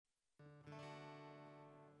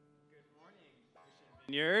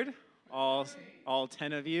Vineyard, all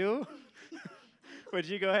 10 of you. Would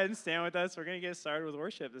you go ahead and stand with us? We're going to get started with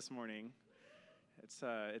worship this morning. It's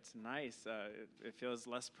nice. It feels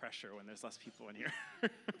less pressure when there's less people in here.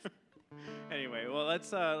 Anyway, well,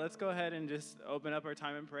 let's go ahead and just open up our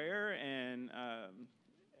time in prayer, and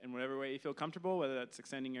in whatever way you feel comfortable, whether that's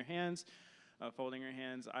extending your hands, folding your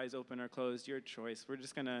hands, eyes open or closed, your choice. We're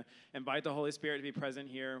just going to invite the Holy Spirit to be present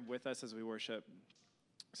here with us as we worship.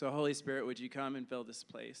 So, Holy Spirit, would you come and fill this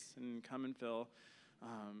place, and come and fill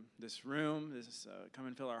this room, come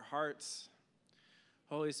and fill our hearts.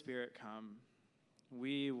 Holy Spirit, come.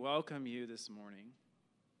 We welcome you this morning.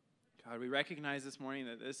 God, we recognize this morning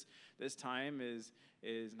that this time is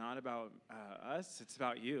not about us, it's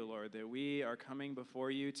about you, Lord, that we are coming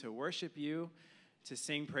before you to worship you, to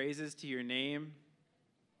sing praises to your name.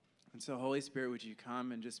 And so, Holy Spirit, would you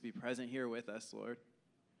come and just be present here with us, Lord?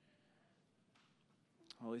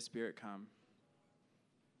 Holy Spirit, come.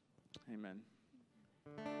 Amen.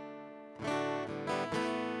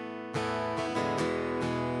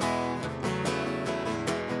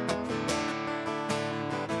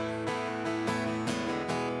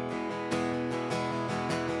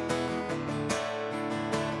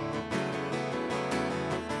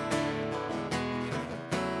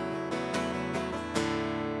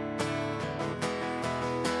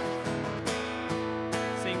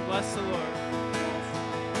 Sing, bless the Lord.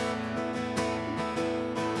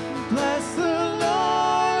 Bless the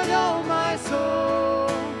Lord, oh my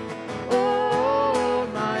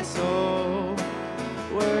soul,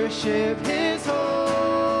 worship his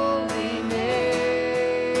holy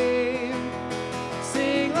name.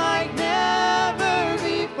 Sing like never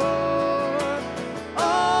before,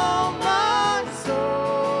 oh my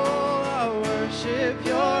soul, I worship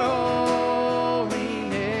your holy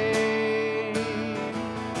name.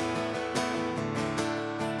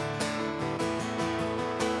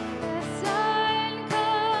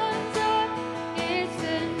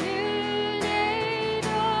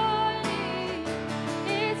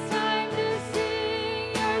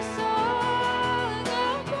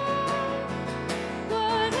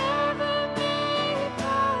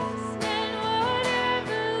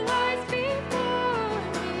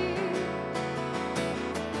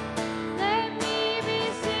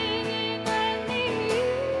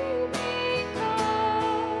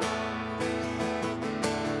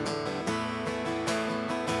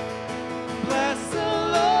 Bless the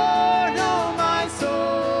Lord, oh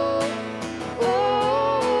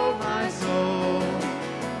my soul,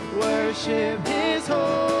 worship his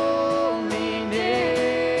holy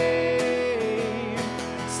name.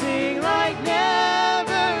 Sing like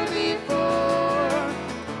never before,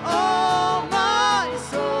 oh my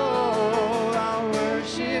soul, I'll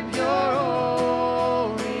worship your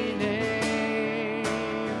holy name.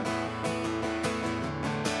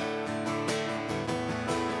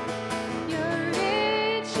 You're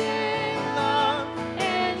rich in love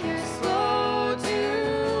and you're slow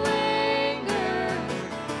to anger.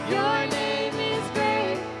 Your name is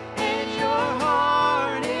great and your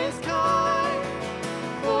heart is kind.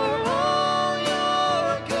 For all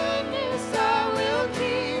your goodness I will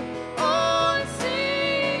keep on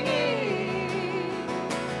singing.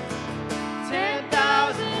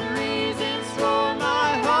 10,000 reasons for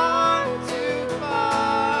my heart to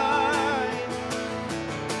find.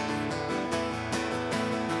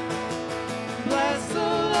 Bless the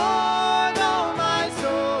Lord, oh my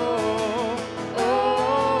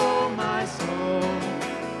soul,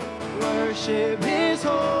 worship his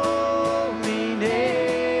holy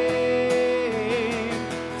name.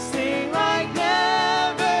 Sing like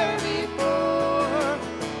never before,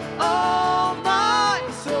 oh my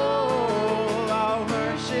soul, I'll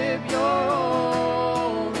worship your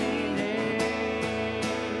holy name.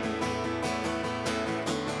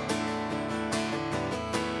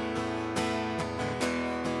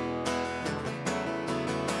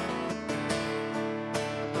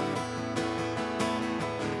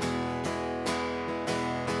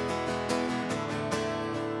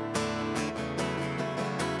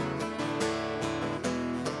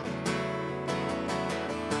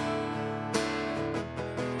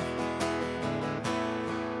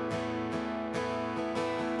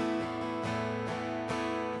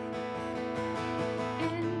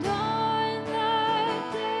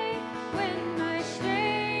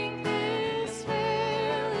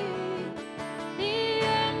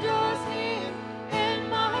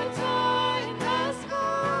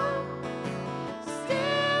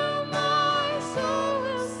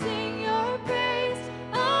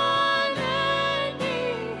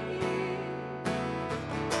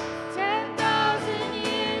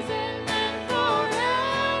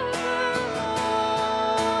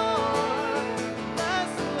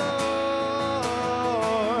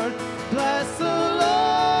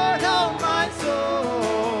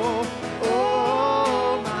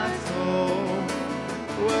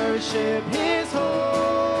 worship His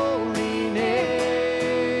holy name.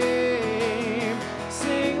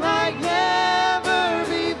 Sing like never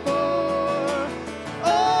before.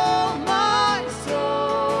 Oh, my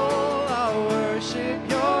soul, I'll worship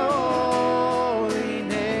Your holy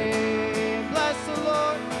name. Bless the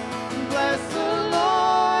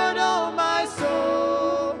Lord, oh my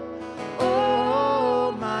soul.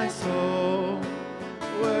 Oh, my soul,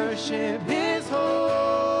 worship His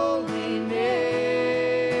holy name.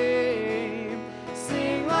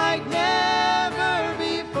 Sing like never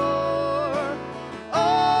before.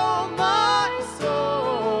 Oh, my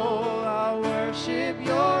soul, I'll worship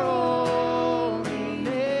Your holy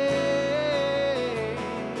name.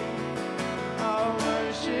 I'll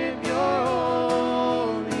worship Your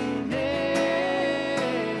holy name.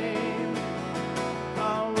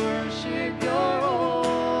 I'll worship Your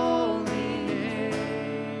holy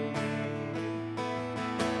name.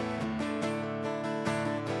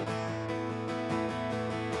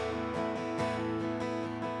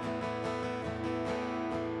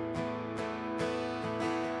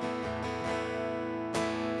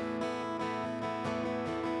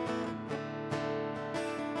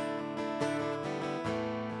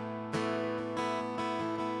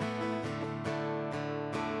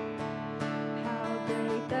 How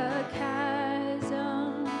great the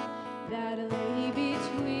chasm that lay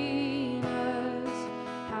between us.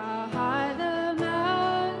 How high the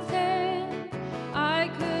mountain I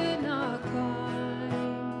could not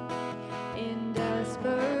climb. In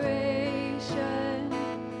desperation,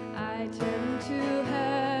 I turned to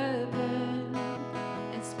heaven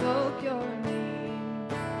and spoke Your name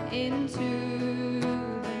into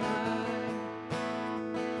the night.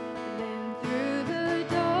 Then through the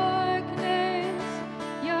darkness,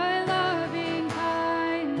 Your loving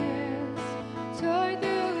kindness tore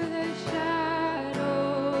through the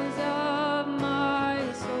shadows of my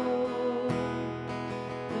soul.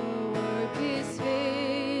 The work is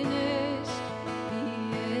finished, the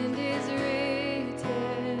end is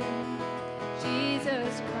written.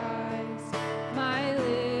 Jesus Christ, my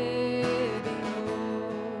living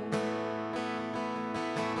hope.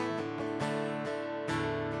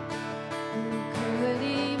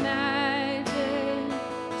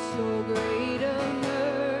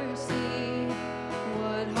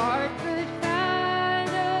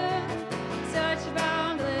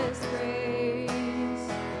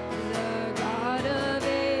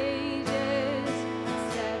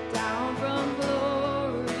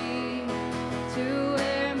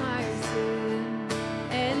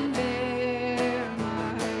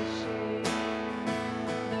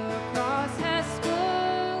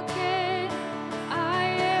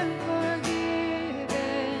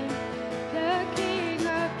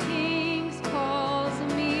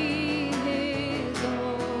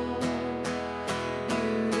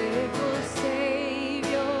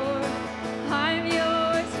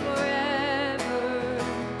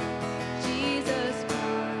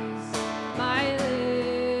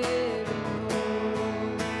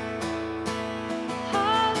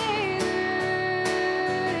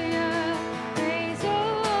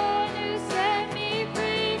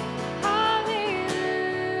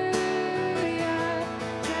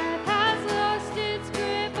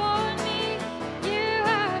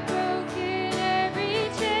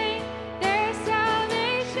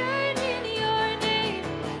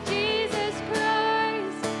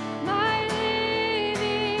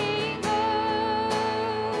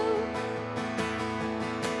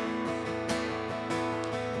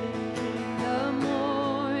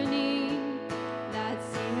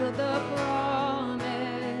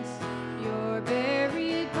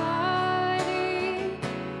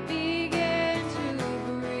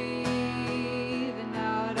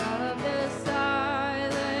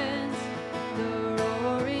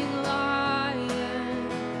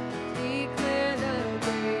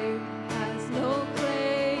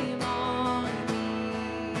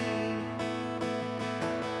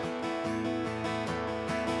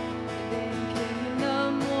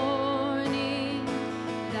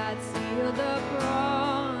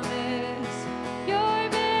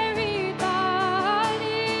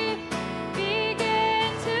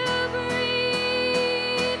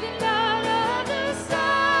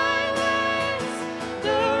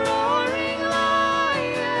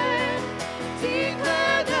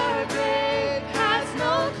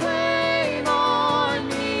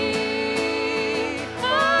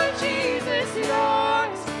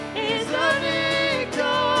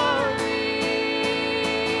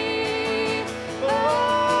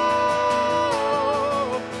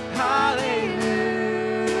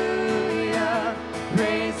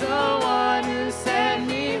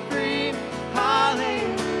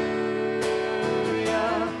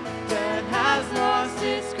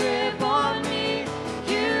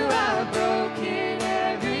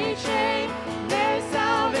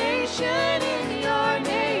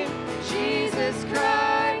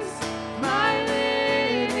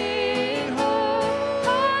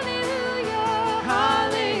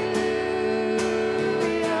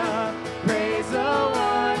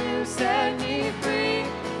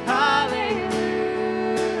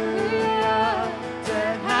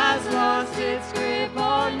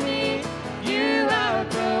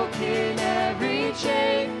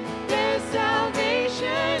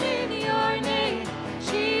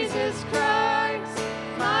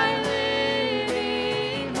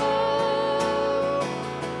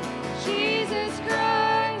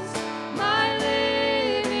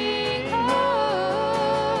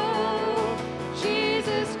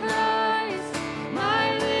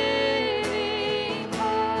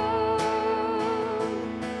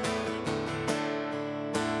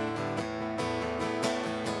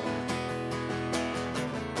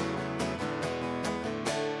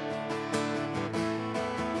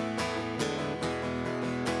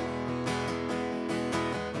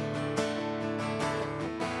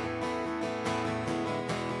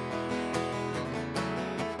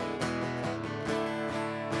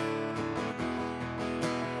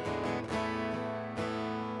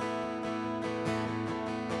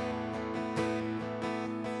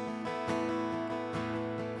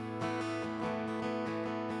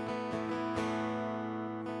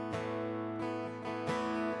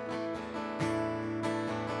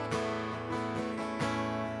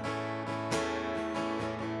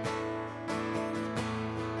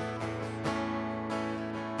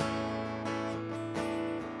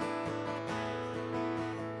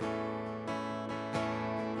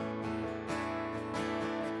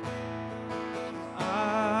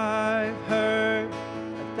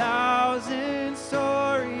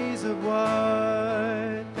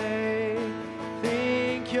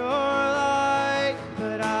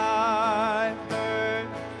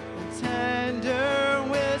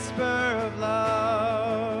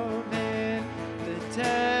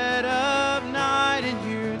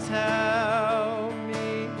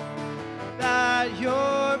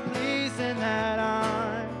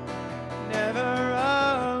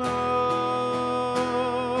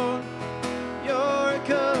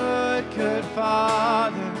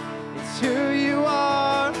 Father. It's who you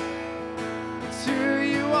are. It's who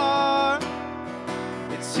you are.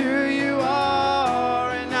 It's who you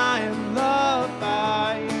are, and I am loved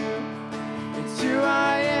by you. It's who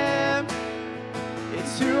I am.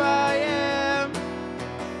 It's who I am.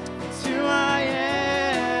 It's who I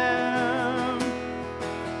am.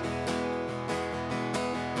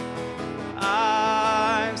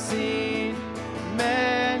 I've seen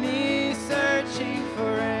many searching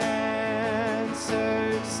for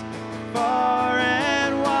answers far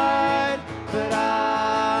and wide, but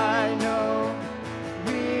I know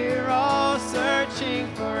we're all searching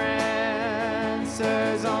for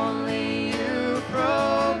answers. Only you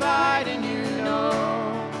provide, and you know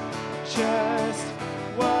just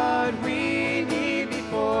what we need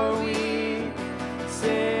before we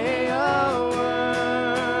say a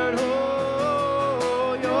word.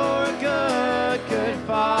 Oh, you're a good, good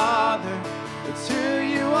Father. It's who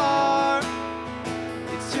you are.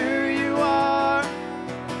 It's who you are.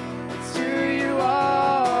 It's who you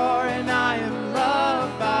are, and I am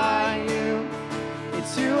loved by you.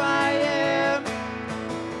 It's who I am.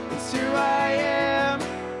 It's who I am.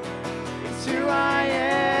 It's who I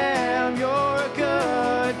am. You're a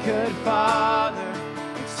good, good Father.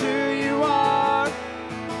 It's who you are.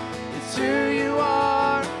 It's who you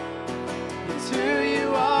are. It's who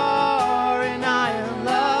you are, and I am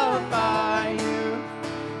loved by you.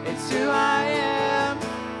 It's who I am.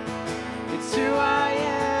 It's who I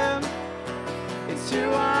am. It's who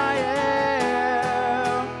I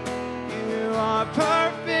am. You are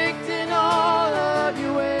perfect in all of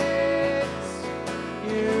your ways.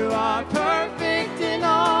 You are perfect in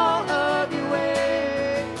all of your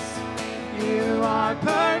ways. You are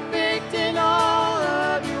perfect in all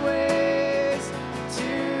of your ways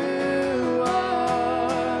to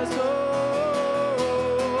us.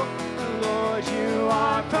 Oh, Lord, you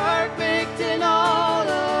are perfect in all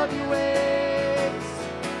of your ways.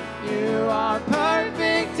 You are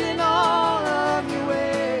perfect in all of your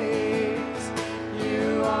ways.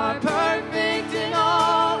 You are perfect in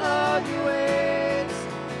all of your ways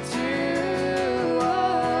to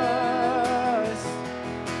us.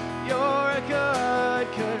 You're a good,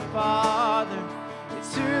 good Father.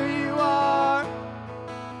 It's who you are.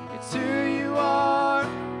 It's who you are.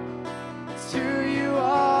 It's who you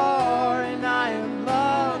are, and I am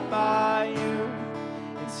loved by you.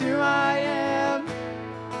 It's who I am.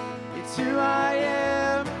 It's who I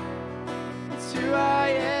am. It's who I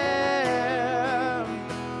am.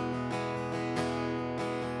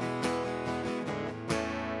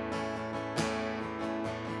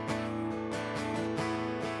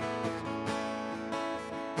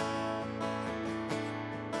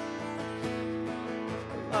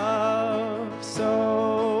 Love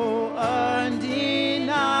so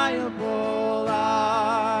undeniable,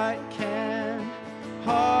 I can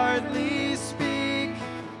hardly speak.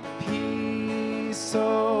 Peace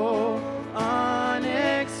so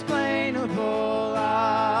unexplainable,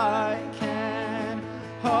 I can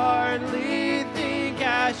hardly think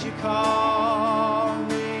as you call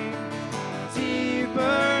me.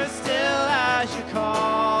 Deeper still as you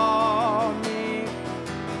call me.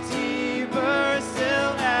 Deeper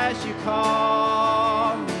still as you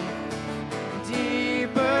call me.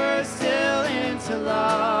 Deeper still into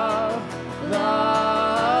love.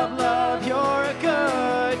 Love, love, you're a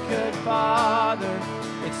good, good Father.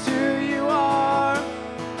 It's who you are.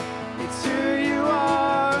 It's who you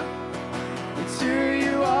are. It's who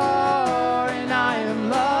you are, and I am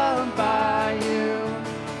loved by you.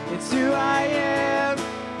 It's who I am.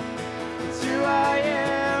 It's who I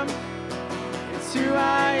am. It's who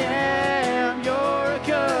I am. You're a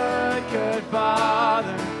good, good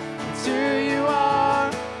Father. It's who you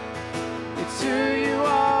are. It's who you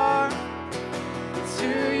are. It's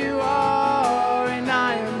who you are, and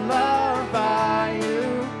I am loved by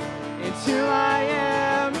you. It's who I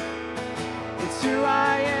am. It's who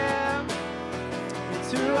I am.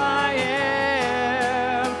 It's who I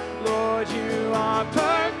am. Lord, you are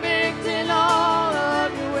perfect in all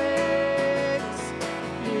of your ways.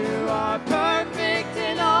 You are perfect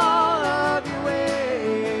in all of your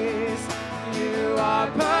ways. You are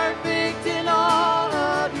perfect in all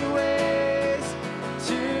of your ways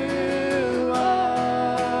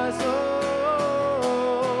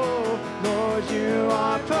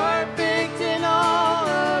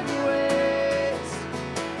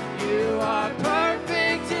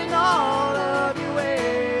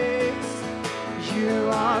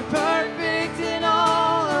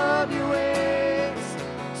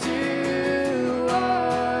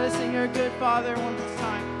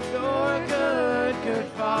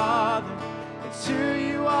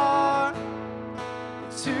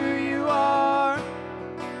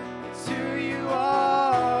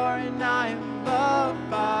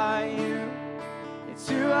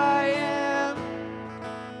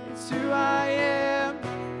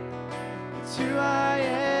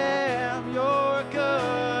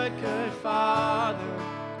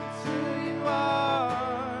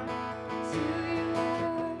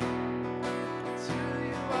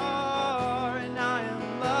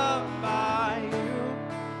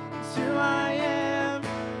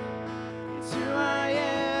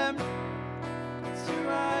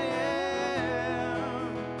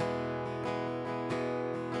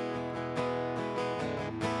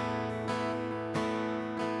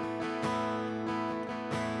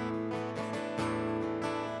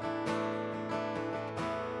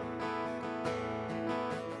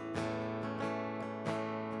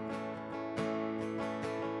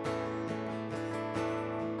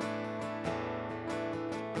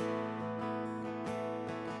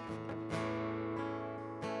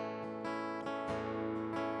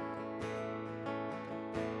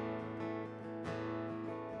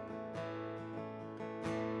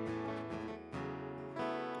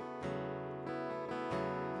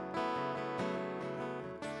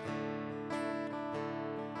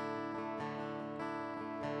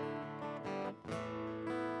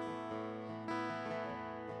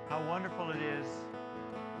How wonderful it is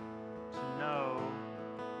to know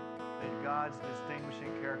that God's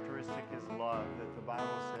distinguishing characteristic is love, that the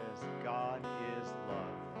Bible says God is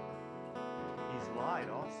love. He's light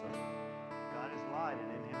also. God is light,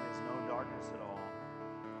 and in him is no darkness at all.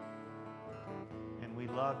 And we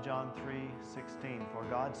love John 3:16. For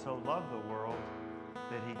God so loved the world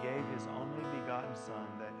that he gave his only begotten Son,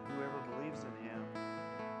 that whoever believes in him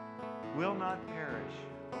will not perish,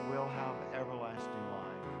 but will have everlasting life.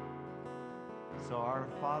 So our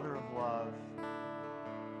Father of love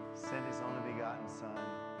sent his only begotten Son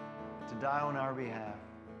to die on our behalf,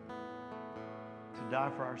 to die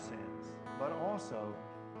for our sins, but also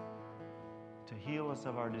to heal us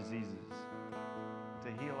of our diseases,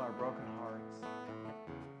 to heal our broken hearts,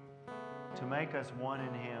 to make us one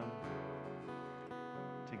in him,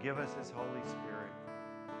 to give us his Holy Spirit.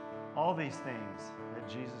 All these things that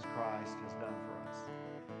Jesus Christ has done for us.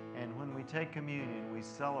 And when we take communion, we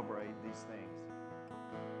celebrate these things.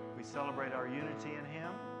 We celebrate our unity in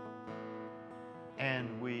him,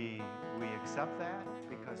 and we accept that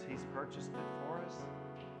because he's purchased it for us.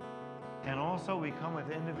 And also we come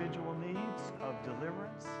with individual needs of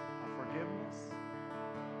deliverance, of forgiveness,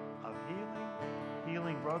 of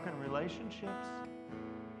healing broken relationships,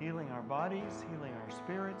 healing our bodies, healing our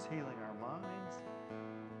spirits, healing our minds.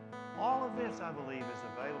 All of this, I believe, is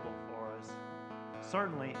available for us,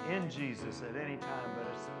 certainly in Jesus at any time, but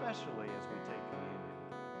especially as we take communion.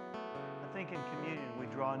 I think in communion we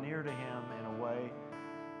draw near to him in a way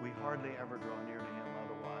we hardly ever draw near to him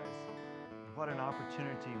otherwise. What an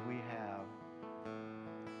opportunity we have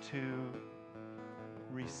to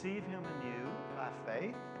receive him anew by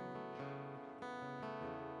faith.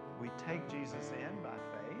 We take Jesus in by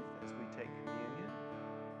faith as we take communion,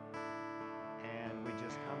 and we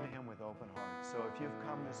just come to him with open hearts. So if you've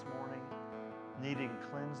come this morning needing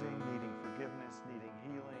cleansing, needing forgiveness, needing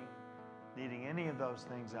healing, needing any of those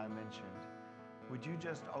things I mentioned, would you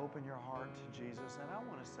just open your heart to Jesus? And I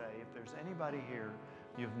want to say, if there's anybody here,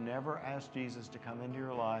 you've never asked Jesus to come into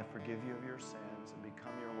your life, forgive you of your sins, and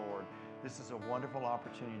become your Lord, this is a wonderful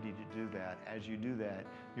opportunity to do that. As you do that,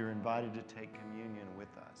 you're invited to take communion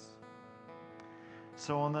with us.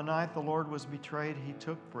 So on the night the Lord was betrayed, he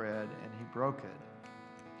took bread and he broke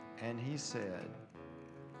it. And he said,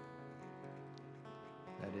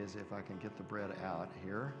 that is, if I can get the bread out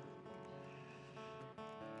here.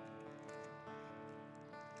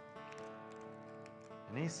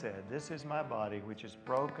 And he said, this is my body, which is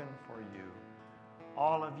broken for you.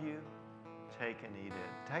 All of you, take and eat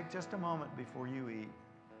it. Take just a moment before you eat.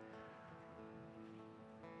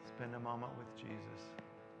 Spend a moment with Jesus.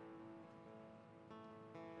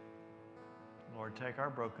 Lord, take our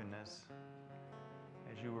brokenness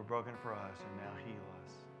as you were broken for us, and now heal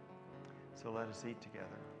us. So let us eat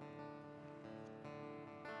together.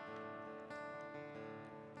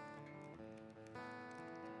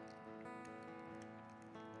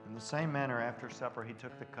 In the same manner, after supper, he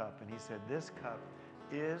took the cup, and he said, this cup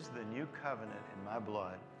is the new covenant in my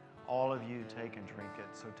blood. All of you take and drink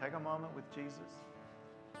it. So take a moment with Jesus.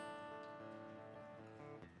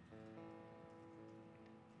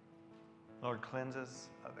 Lord, cleanse us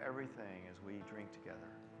of everything as we drink together.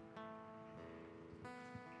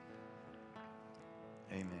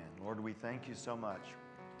 Amen. Lord, we thank you so much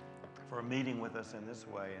for meeting with us in this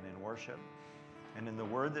way and in worship and in the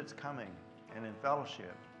word that's coming and in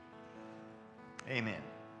fellowship. Amen.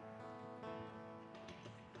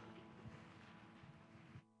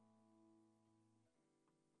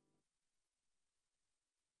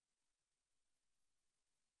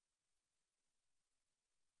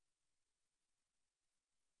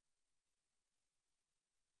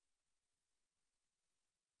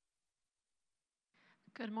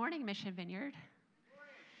 Good morning, Mission Vineyard.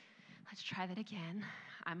 Let's try that again.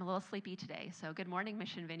 I'm a little sleepy today, so good morning,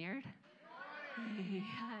 Mission Vineyard. Yeah,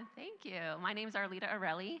 thank you. My name is Arlita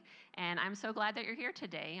Arelli, and I'm so glad that you're here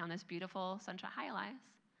today on this beautiful Sunshine Highlights.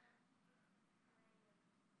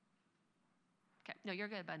 Okay, no, you're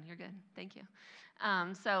good, bud. You're good. Thank you.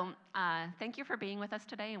 Thank you for being with us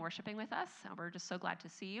today and worshiping with us. We're just so glad to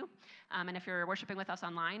see you. And if you're worshiping with us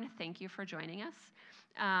online, thank you for joining us.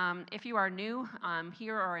 If you are new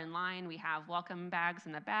here or in line, we have welcome bags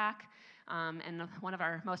in the back. And one of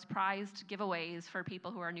our most prized giveaways for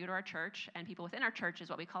people who are new to our church and people within our church is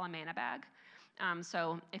what we call a manna bag.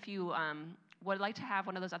 So if you would like to have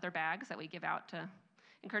one of those other bags that we give out to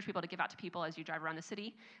encourage people to give out to people as you drive around the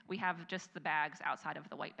city, we have just the bags outside of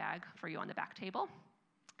the white bag for you on the back table.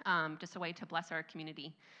 Just a way to bless our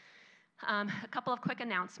community. A couple of quick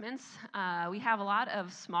announcements. We have a lot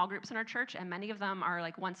of small groups in our church, and many of them are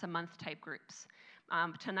like once a month type groups.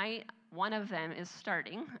 Tonight, one of them is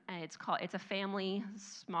starting. And it's a family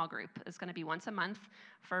small group. It's going to be once a month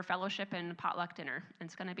for fellowship and potluck dinner. And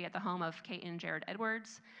it's going to be at the home of Kate and Jared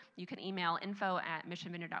Edwards. You can email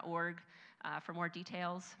info@missionvineyard.org for more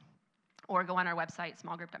details, or go on our website,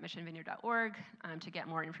 smallgroup.missionvineyard.org, to get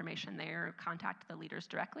more information there, or contact the leaders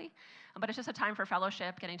directly. But it's just a time for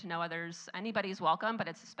fellowship, getting to know others. Anybody's welcome, but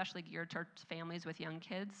it's especially geared towards families with young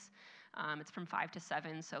kids. It's from 5 to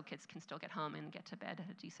 7, so kids can still get home and get to bed at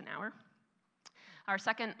a decent hour. Our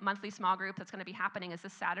second monthly small group that's going to be happening is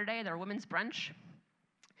this Saturday, their women's brunch.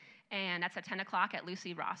 And that's at 10 o'clock at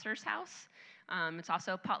Lucy Rosser's house. It's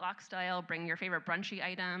also potluck style. Bring your favorite brunchy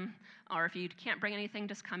item, or if you can't bring anything,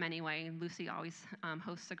 just come anyway. Lucy always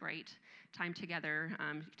hosts a great time together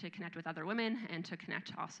to connect with other women and to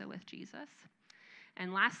connect also with Jesus.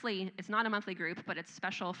 And lastly, it's not a monthly group, but it's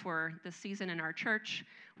special for this season in our church.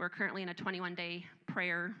 We're currently in a 21-day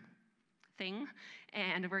prayer thing,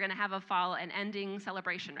 and we're going to have an ending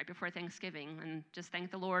celebration right before Thanksgiving, and just thank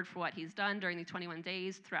the Lord for what he's done during the 21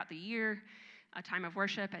 days throughout the year, a time of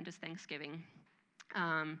worship and just Thanksgiving.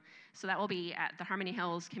 So that will be at the Harmony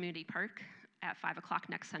Hills Community Park at 5 o'clock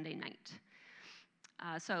next Sunday night.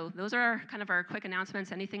 So those are kind of our quick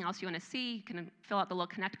announcements. Anything else you want to see, you can fill out the little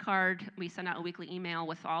Connect card. We send out a weekly email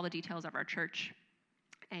with all the details of our church.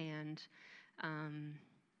 And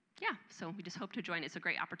so we just hope to join. It's a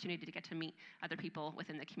great opportunity to get to meet other people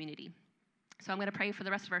within the community. So I'm going to pray for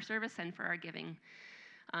the rest of our service and for our giving.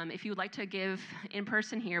 If you would like to give in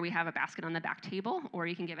person here, we have a basket on the back table, or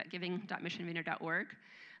you can give at giving.missionvineyard.org.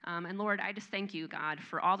 And Lord, I just thank you, God,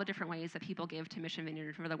 for all the different ways that people give to Mission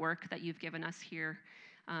Vineyard, for the work that you've given us here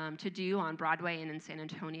to do on Broadway and in San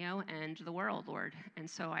Antonio and the world, Lord. And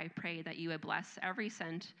so I pray that you would bless every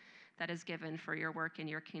cent that is given for your work in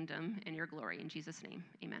your kingdom and your glory. In Jesus' name,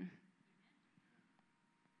 amen.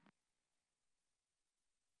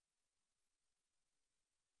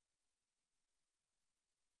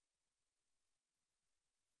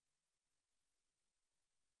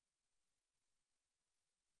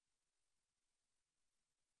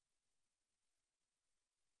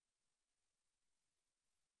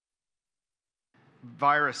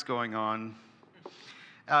 Virus going on.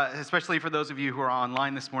 Especially for those of you who are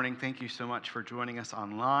online this morning, thank you so much for joining us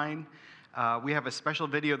online. We have a special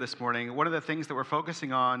video this morning. One of the things that we're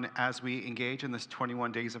focusing on as we engage in this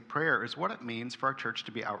 21 days of prayer is what it means for our church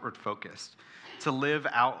to be outward focused, to live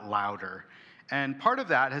out louder. And part of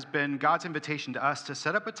that has been God's invitation to us to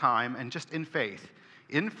set up a time, and just in faith,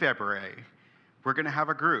 in February, we're going to have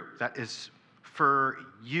a group that is for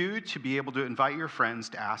you to be able to invite your friends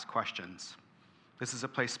to ask questions. This is a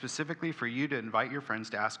place specifically for you to invite your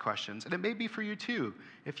friends to ask questions. And it may be for you too,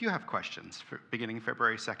 if you have questions, beginning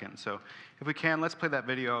February 2nd. So if we can, let's play that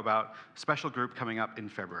video about a special group coming up in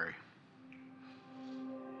February.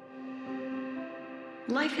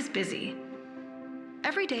 Life is busy.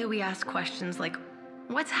 Every day we ask questions like,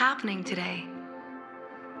 what's happening today?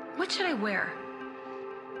 What should I wear?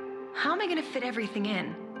 How am I going to fit everything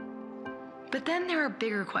in? But then there are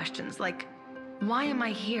bigger questions like, why am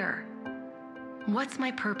I here? What's my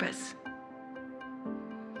purpose?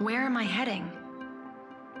 Where am I heading?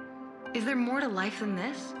 Is there more to life than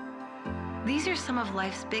this? These are some of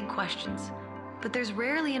life's big questions, but there's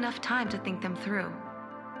rarely enough time to think them through.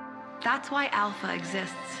 That's why Alpha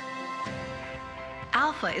exists.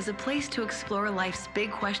 Alpha is a place to explore life's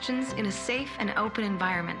big questions in a safe and open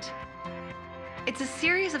environment. It's a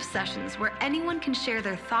series of sessions where anyone can share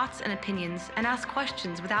their thoughts and opinions and ask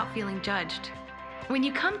questions without feeling judged. When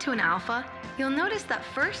you come to an Alpha, you'll notice that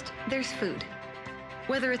first, there's food.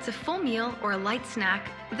 Whether it's a full meal or a light snack,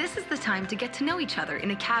 this is the time to get to know each other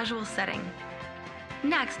in a casual setting.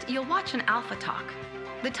 Next, you'll watch an Alpha Talk.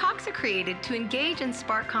 The talks are created to engage and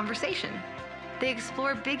spark conversation. They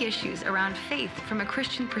explore big issues around faith from a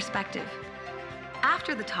Christian perspective.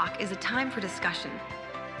 After the talk is a time for discussion.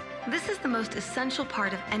 This is the most essential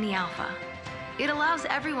part of any Alpha. It allows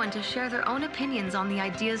everyone to share their own opinions on the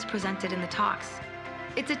ideas presented in the talks.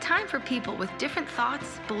 It's a time for people with different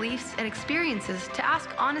thoughts, beliefs, and experiences to ask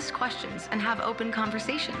honest questions and have open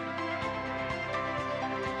conversation.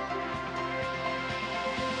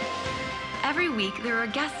 Every week, there are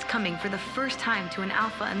guests coming for the first time to an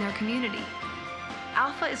Alpha in their community.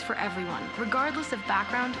 Alpha is for everyone, regardless of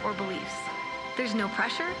background or beliefs. There's no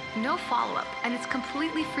pressure, no follow-up, and it's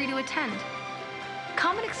completely free to attend.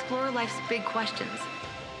 Come and explore life's big questions.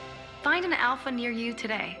 Find an Alpha near you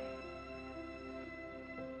today.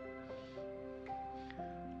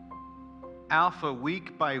 Alpha,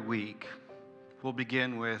 week by week, will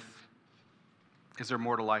begin with, is there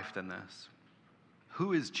more to life than this?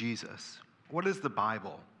 Who is Jesus? What is the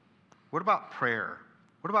Bible? What about prayer?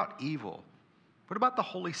 What about evil? What about the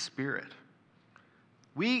Holy Spirit?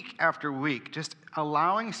 Week after week, just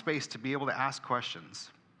allowing space to be able to ask questions.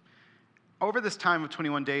 Over this time of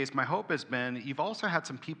 21 days, my hope has been you've also had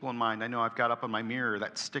some people in mind. I know I've got up on my mirror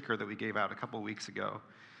that sticker that we gave out a couple of weeks ago.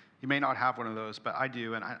 You may not have one of those, but I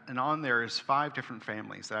do. And on there is 5 different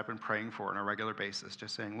families that I've been praying for on a regular basis,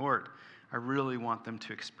 just saying, Lord, I really want them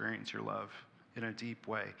to experience your love in a deep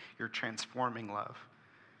way, your transforming love.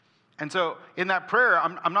 And so in that prayer,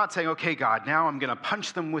 I'm not saying, okay, God, now I'm going to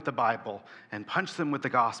punch them with the Bible and punch them with the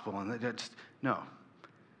gospel. No.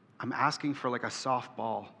 I'm asking for like a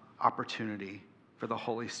softball opportunity for the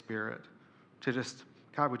Holy Spirit to just,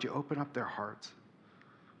 God, would you open up their hearts?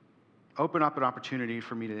 Open up an opportunity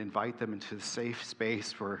for me to invite them into the safe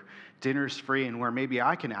space where dinner's free and where maybe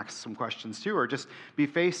I can ask some questions too, or just be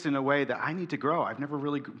faced in a way that I need to grow. I've never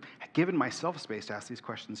really given myself space to ask these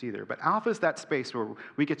questions either. But Alpha is that space where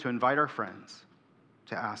we get to invite our friends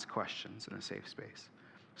to ask questions in a safe space.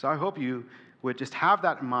 So I hope you would just have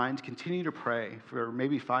that in mind, continue to pray for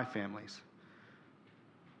maybe 5 families,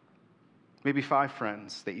 maybe 5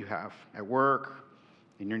 friends that you have at work,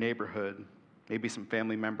 in your neighborhood, maybe some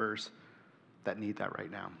family members that need that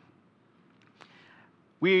right now.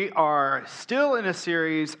 We are still in a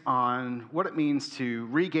series on what it means to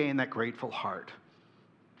regain that grateful heart,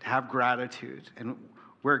 to have gratitude, and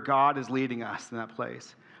where God is leading us in that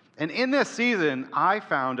place. And in this season, I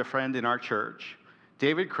found a friend in our church,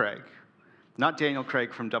 David Craig, not Daniel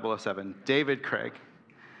Craig from 007, David Craig,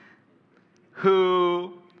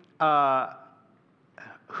 who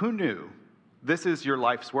knew this is your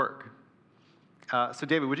life's work? So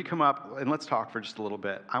David, would you come up and let's talk for just a little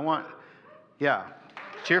bit?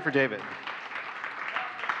 Cheer for David.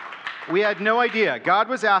 We had no idea. God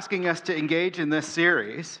was asking us to engage in this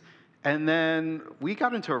series, and then we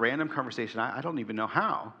got into a random conversation, I don't even know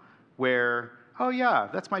how, where, oh yeah,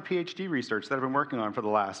 that's my PhD research that I've been working on for the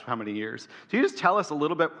last how many years. So you just tell us a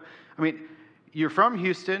little bit, you're from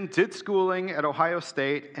Houston, did schooling at Ohio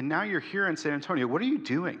State, and now you're here in San Antonio. What are you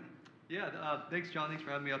doing? Yeah, thanks, John. Thanks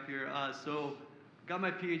for having me up here. So, got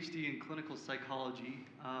my PhD in clinical psychology,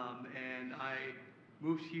 and I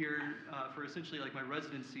moved here for essentially like my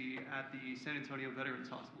residency at the San Antonio Veterans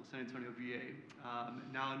Hospital, San Antonio VA.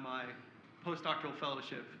 Now in my postdoctoral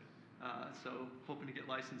fellowship, so hoping to get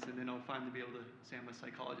licensed, and then I'll finally be able to say I'm a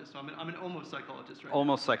psychologist. So I'm an almost psychologist, right?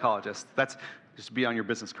 Almost psychologist. That's just be on your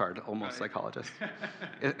business card. Almost right. Psychologist.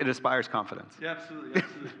 It inspires confidence. Yeah, absolutely.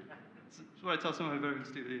 That's what I tell some of my veterans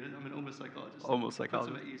too. I'm an almost psychologist. Almost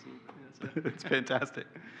psychologist. Puts them at ease. Yeah, It's fantastic.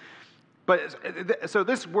 But so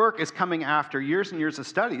this work is coming after years and years of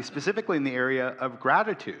study, specifically in the area of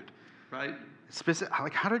gratitude. Right.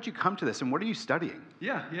 Like, how did you come to this, and what are you studying?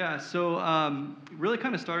 Yeah. So really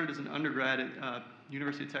kind of started as an undergrad at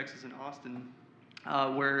University of Texas in Austin,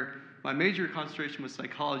 where my major concentration was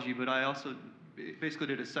psychology, but I also basically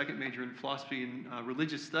did a second major in philosophy and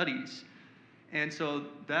religious studies. And so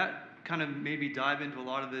that kind of made me dive into a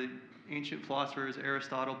lot of the ancient philosophers,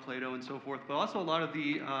 Aristotle, Plato, and so forth, but also a lot of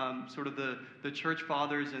the sort of the church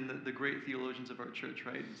fathers and the great theologians of our church,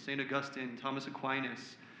 right? St. Augustine, Thomas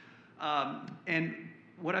Aquinas. And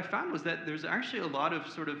what I found was that there's actually a lot of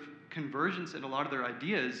sort of convergence in a lot of their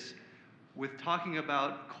ideas with talking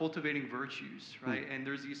about cultivating virtues, right? And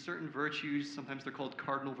there's these certain virtues, sometimes they're called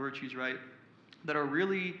cardinal virtues, right, that are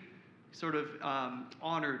really sort of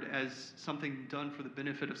honored as something done for the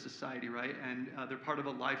benefit of society, right? And they're part of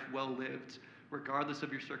a life well lived, regardless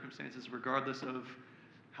of your circumstances, regardless of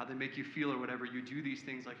how they make you feel or whatever. You do these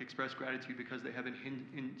things like express gratitude because they have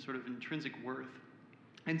sort of intrinsic worth.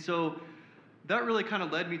 And so that really kind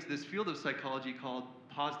of led me to this field of psychology called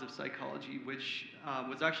positive psychology, which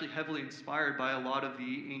was actually heavily inspired by a lot of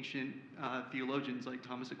the ancient theologians like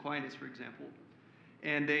Thomas Aquinas, for example.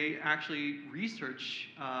 And they actually research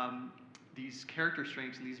these character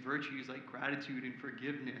strengths and these virtues like gratitude and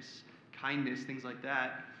forgiveness, kindness, things like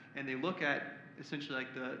that. And they look at essentially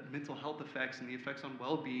like the mental health effects and the effects on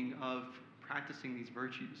well-being of practicing these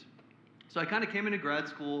virtues. So I kind of came into grad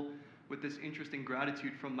school with this interest in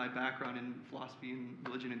gratitude from my background in philosophy and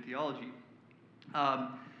religion and theology.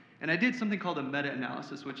 And I did something called a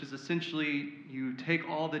meta-analysis, which is essentially you take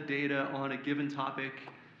all the data on a given topic,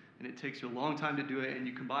 and it takes you a long time to do it, and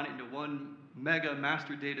you combine it into one mega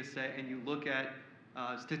master data set, and you look at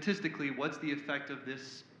statistically what's the effect of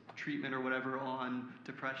this treatment or whatever on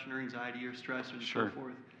depression or anxiety or stress or so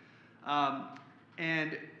forth.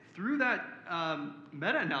 And through that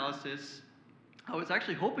meta-analysis, I was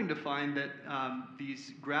actually hoping to find that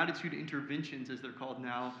these gratitude interventions, as they're called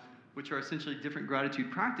now, which are essentially different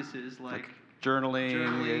gratitude practices like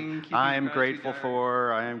Journaling, keeping I am gratitude grateful diary.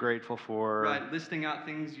 for, I am grateful for. Right, listing out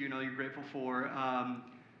things you're grateful for.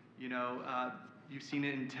 You've seen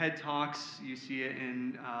it in TED Talks. You see it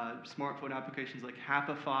in smartphone applications like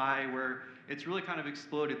Happify, where it's really kind of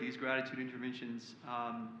exploded, these gratitude interventions.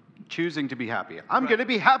 Choosing to be happy. I'm Right. going to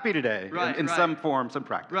be happy today Right, in right. some form, some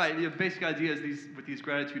practice. Right. The basic idea is with these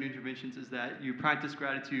gratitude interventions is that you practice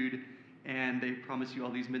gratitude, and they promise you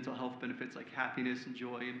all these mental health benefits like happiness and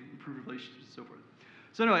joy and improved relationships and so forth.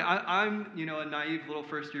 So anyway, I'm a naive little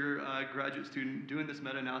first-year graduate student doing this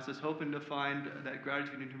meta-analysis, hoping to find that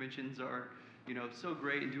gratitude interventions are so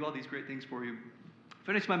great and do all these great things for you.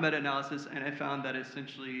 Finished my meta-analysis, and I found that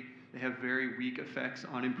essentially they have very weak effects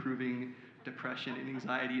on improving depression and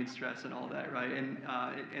anxiety and stress and all that, right?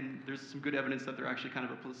 And there's some good evidence that they're actually kind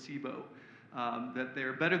of a placebo, that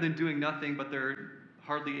they're better than doing nothing, but they're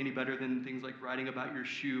hardly any better than things like writing about your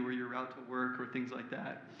shoe or your route to work or things like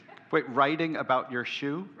that. Wait, writing about your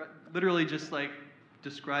shoe? Literally just like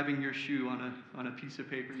describing your shoe on a piece of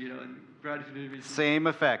paper, and gratitude interventions. Same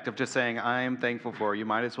effect of just saying, I am thankful for. You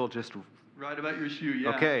might as well just... Write about your shoe,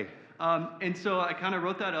 yeah. Okay. And so I kind of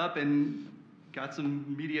wrote that up and got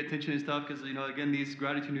some media attention and stuff because, again, these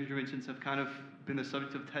gratitude interventions have kind of been the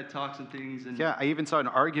subject of TED Talks and things. And Yeah, I even saw an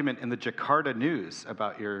argument in the Jakarta News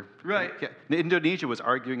about your... Right. Yeah, Indonesia was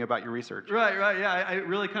arguing about your research. Right, yeah. It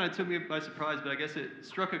really kind of took me by surprise, but I guess it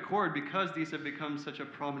struck a chord because these have become such a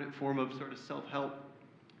prominent form of sort of self-help.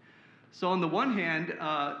 So on the one hand,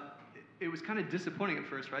 it was kind of disappointing at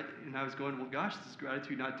first, right? And I was going, well, gosh, does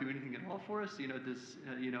gratitude not do anything at all for us?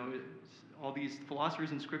 All these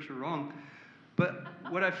philosophers in Scripture wrong. But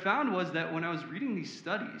what I found was that when I was reading these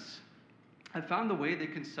studies, I found the way they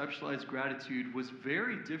conceptualized gratitude was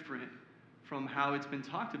very different from how it's been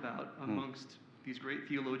talked about amongst these great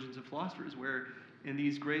theologians and philosophers, where in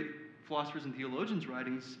these great philosophers and theologians'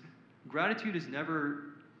 writings, gratitude is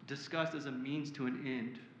never discussed as a means to an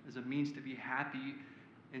end, as a means to be happy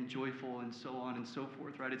and joyful and so on and so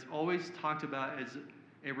forth, right? It's always talked about as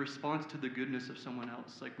a response to the goodness of someone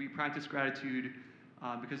else. Like we practice gratitude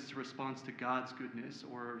because it's a response to God's goodness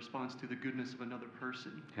or a response to the goodness of another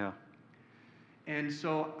person. Yeah. And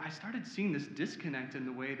so I started seeing this disconnect in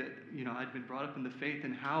the way that, I'd been brought up in the faith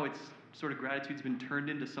and how it's sort of gratitude's been turned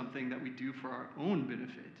into something that we do for our own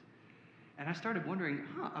benefit. And I started wondering,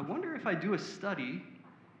 I wonder if I do a study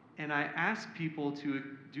and I ask people to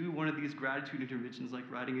do one of these gratitude interventions, like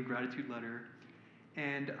writing a gratitude letter,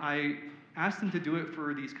 and I asked them to do it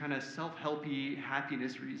for these kind of self-helpy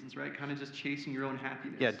happiness reasons, right? Kind of just chasing your own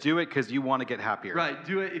happiness. Yeah, do it because you want to get happier. Right,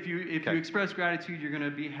 do it. If you express gratitude, you're going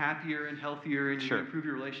to be happier and healthier, and you're going to improve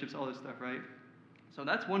your relationships, all this stuff, right? So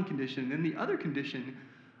that's one condition. And then the other condition,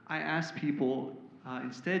 I asked people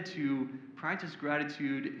instead to practice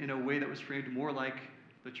gratitude in a way that was framed more like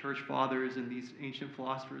the church fathers and these ancient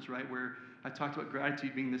philosophers, right? Where I talked about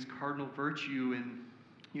gratitude being this cardinal virtue, and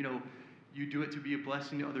you do it to be a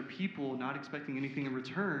blessing to other people, not expecting anything in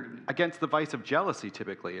return. Against the vice of jealousy,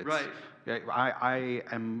 typically. It's, right.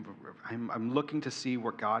 I'm looking to see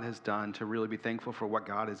what God has done to really be thankful for what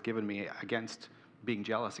God has given me against being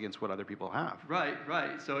jealous against what other people have.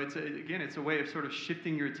 Right. So it's a way of sort of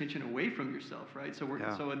shifting your attention away from yourself, right? So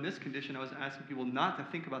so in this condition, I was asking people not to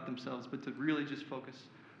think about themselves, but to really just focus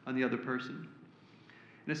on the other person.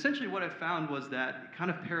 And essentially what I found was that,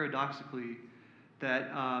 kind of paradoxically,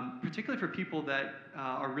 that particularly for people that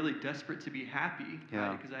are really desperate to be happy,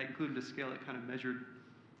 because I included a scale that kind of measured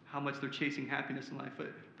how much they're chasing happiness in life,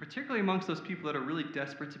 but particularly amongst those people that are really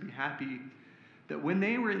desperate to be happy, that when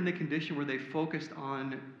they were in the condition where they focused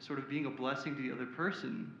on sort of being a blessing to the other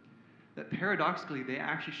person, that paradoxically they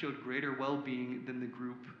actually showed greater well-being than the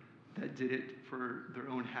group that did it for their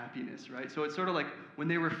own happiness, right? So it's sort of like when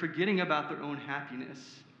they were forgetting about their own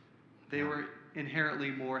happiness, they were inherently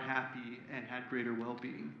more happy and had greater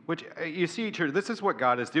well-being. Which, you see, church, this is what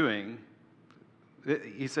God is doing.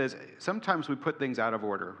 He says, sometimes we put things out of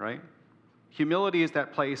order, right? Humility is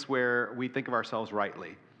that place where we think of ourselves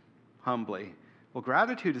rightly, humbly. Well,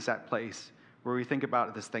 gratitude is that place where we think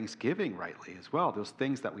about this thanksgiving rightly as well. Those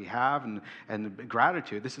things that we have and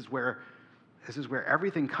gratitude. This is where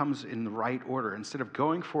everything comes in the right order. Instead of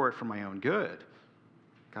going for it for my own good,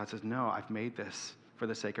 God says, no, I've made this for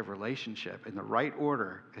the sake of relationship. In the right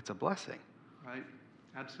order, it's a blessing. Right,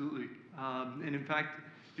 absolutely. And in fact,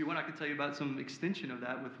 if you want, I could tell you about some extension of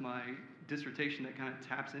that with my dissertation that kind of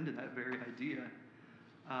taps into that very idea.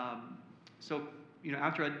 So,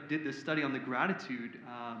 after I did this study on the gratitude,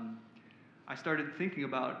 I started thinking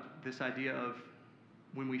about this idea of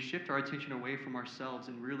when we shift our attention away from ourselves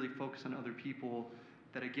and really focus on other people,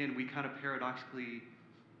 that again, we kind of paradoxically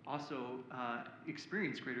also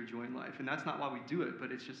experience greater joy in life. And that's not why we do it,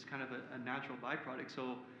 but it's just kind of a natural byproduct.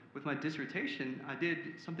 So with my dissertation, I did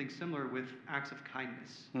something similar with acts of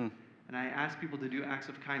kindness. And I asked people to do acts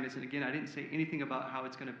of kindness. And again, I didn't say anything about how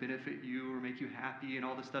it's going to benefit you or make you happy and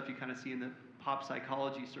all the stuff you kind of see in the pop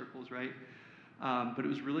psychology circles, right? But it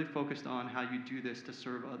was really focused on how you do this to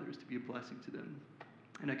serve others, to be a blessing to them.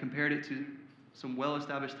 And I compared it to some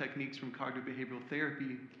well-established techniques from cognitive behavioral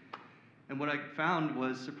therapy. And what I found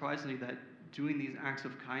was, surprisingly, that doing these acts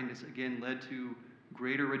of kindness, again, led to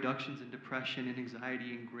greater reductions in depression and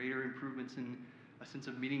anxiety and greater improvements in a sense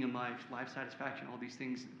of meaning in life, life satisfaction, all these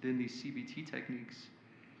things than these CBT techniques.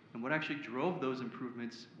 And what actually drove those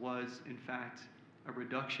improvements was, in fact, a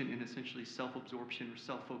reduction in essentially self-absorption or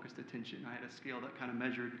self-focused attention. I had a scale that kind of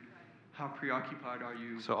measured how preoccupied are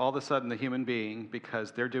you. So all of a sudden, the human being,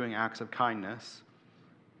 because they're doing acts of kindness,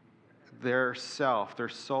 their self, their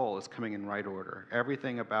soul is coming in right order.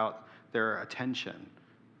 Everything about their attention,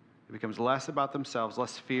 it becomes less about themselves,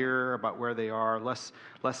 less fear about where they are, less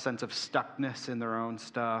sense of stuckness in their own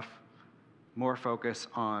stuff, more focus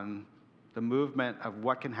on the movement of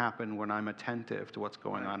what can happen when I'm attentive to what's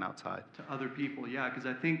going on outside. To other people, yeah, because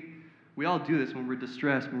I think we all do this when we're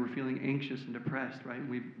distressed, when we're feeling anxious and depressed, right?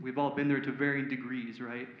 We've all been there to varying degrees,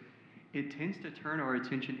 right? It tends to turn our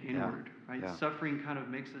attention inward, right? Yeah. Suffering kind of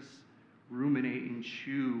makes us ruminate and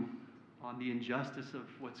chew on the injustice of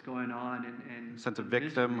what's going on and Sense of misery,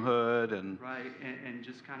 victimhood and right, and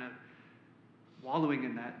just kind of wallowing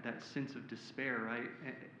in that sense of despair, right?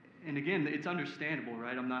 And again, it's understandable,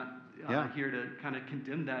 right? I'm not here to kind of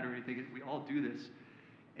condemn that or anything. We all do this.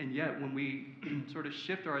 And yet, when we sort of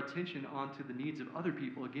shift our attention onto the needs of other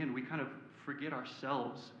people, again, we kind of forget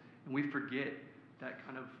ourselves, and we forget that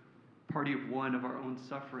kind of party of one of our own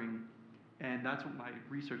suffering. And that's what my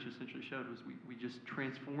research essentially showed, was we just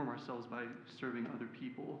transform ourselves by serving other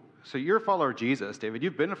people. So you're a follower of Jesus, David.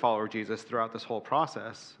 You've been a follower of Jesus throughout this whole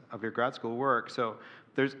process of your grad school work. So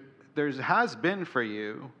there has been for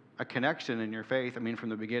you a connection in your faith. I mean, from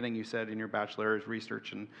the beginning, you said in your bachelor's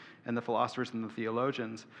research and the philosophers and the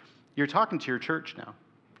theologians, you're talking to your church now.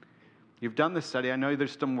 You've done this study. I know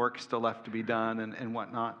there's some work still left to be done and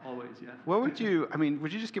whatnot. Always, yeah. What would you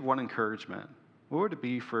just give one encouragement? What would it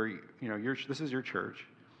be for, this is your church.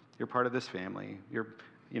 You're part of this family. You're,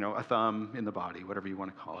 a thumb in the body, whatever you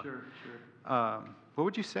want to call it. Sure. What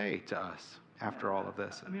would you say to us after all of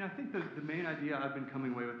this? I mean, I think the main idea I've been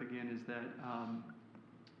coming away with, again, is that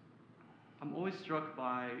I'm always struck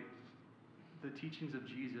by the teachings of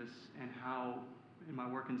Jesus and how, in my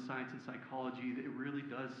work in science and psychology, that it really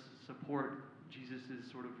does support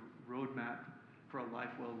Jesus' sort of roadmap for a life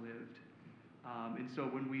well lived. And so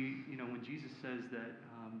when when Jesus says that,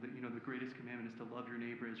 the greatest commandment is to love your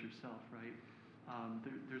neighbor as yourself, right?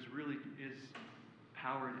 There's really is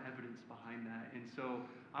power and evidence behind that. And so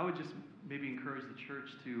I would just maybe encourage the church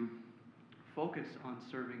to focus on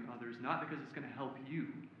serving others, not because it's going to help you,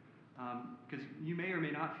 because you may or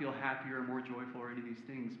may not feel happier or more joyful or any of these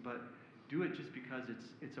things, but do it just because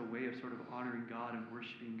it's a way of sort of honoring God and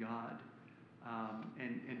worshiping God.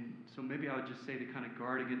 And so maybe I would just say to kind of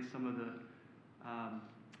guard against some of the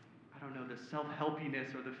the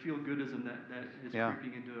self-helpiness or the feel-goodism that is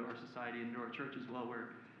creeping into our society and into our church as well, where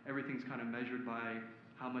everything's kind of measured by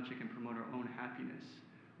how much it can promote our own happiness.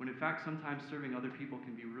 When in fact, sometimes serving other people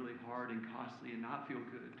can be really hard and costly and not feel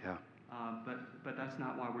good. Yeah. But that's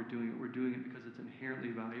not why we're doing it. We're doing it because it's inherently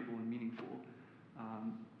valuable and meaningful,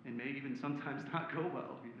 and may even sometimes not go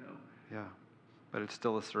well, Yeah, but it's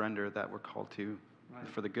still a surrender that we're called to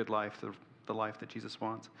for the good life, the life that Jesus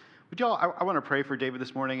wants. Would y'all, I want to pray for David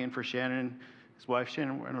this morning and for Shannon, his wife.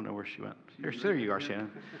 Shannon, I don't know where she went. There you are, Shannon.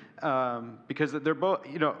 Because they're both,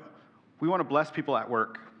 we want to bless people at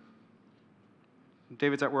work.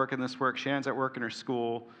 David's at work in this work. Shannon's at work in her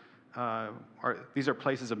school. These are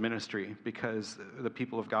places of ministry because the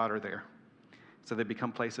people of God are there. So they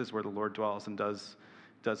become places where the Lord dwells and does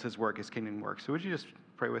his work, his kingdom work. So would you just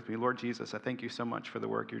pray with me? Lord Jesus, I thank you so much for the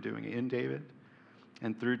work you're doing in David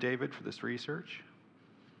and through David for this research.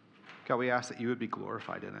 God, we ask that you would be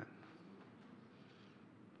glorified in it.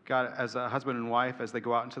 God, as a husband and wife, as they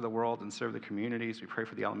go out into the world and serve the communities, we pray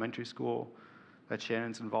for the elementary school that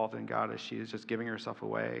Shannon's involved in, God, as she is just giving herself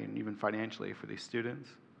away and even financially for these students.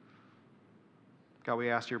 God, we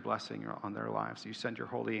ask your blessing on their lives. You send your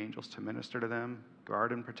holy angels to minister to them,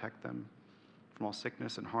 guard and protect them from all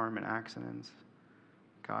sickness and harm and accidents.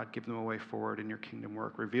 God, give them a way forward in your kingdom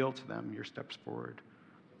work. Reveal to them your steps forward.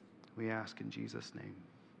 We ask in Jesus' name.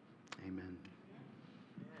 Amen.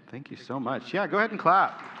 Thank you so much. Yeah, go ahead and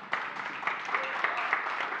clap.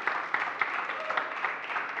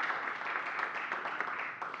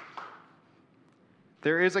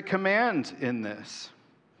 There is a command in this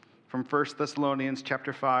from 1 Thessalonians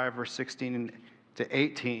chapter 5, verse 16 to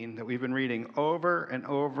 18 that we've been reading over and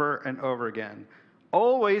over and over again.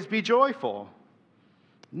 Always be joyful.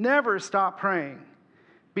 Never stop praying.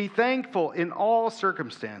 Be thankful in all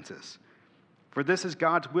circumstances, for this is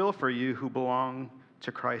God's will for you who belong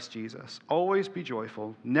to Christ Jesus. Always be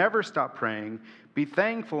joyful. Never stop praying. Be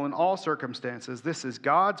thankful in all circumstances. This is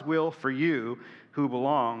God's will for you who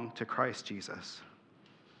belong to Christ Jesus.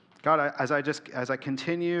 God, as I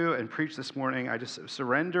continue and preach this morning, I just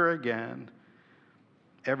surrender again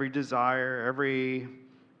every desire,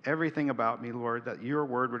 everything about me, Lord, that your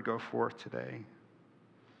word would go forth today.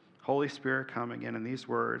 Holy Spirit, come again in these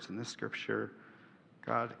words, in this scripture.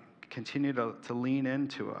 God, continue to lean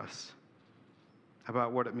into us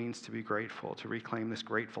about what it means to be grateful, to reclaim this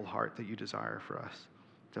grateful heart that you desire for us,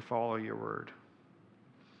 to follow your word.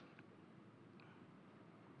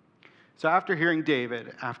 So after hearing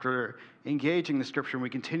David, after engaging the scripture, and we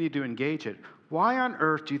continue to engage it, why on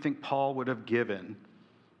earth do you think Paul would have given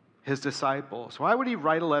his disciples? Why would he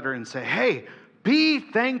write a letter and say, hey, be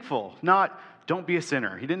thankful, not don't be a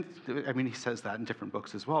sinner? He didn't, he says that in different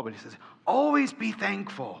books as well, but he says, always be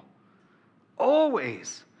thankful.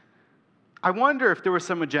 Always. I wonder if there was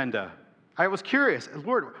some agenda. I was curious.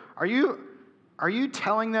 Lord, are you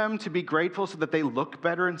telling them to be grateful so that they look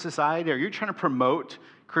better in society? Are you trying to promote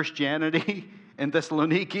Christianity in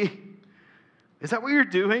Thessaloniki? Is that what you're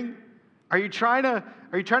doing? Are you trying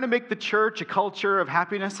to make the church a culture of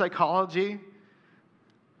happiness psychology?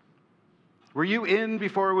 Were you in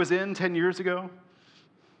before it was in 10 years ago?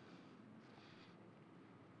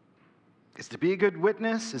 Is to be a good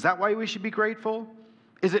witness? Is that why we should be grateful?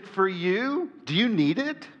 Is it for you? Do you need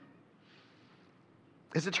it?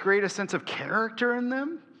 Is it to create a sense of character in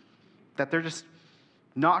them? That they're just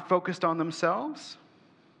not focused on themselves?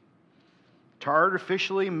 To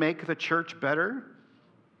artificially make the church better?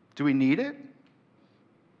 Do we need it?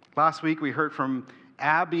 Last week we heard from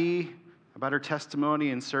Abby about her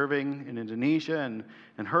testimony in serving in Indonesia,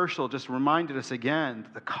 and Herschel just reminded us again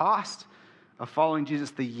the cost of following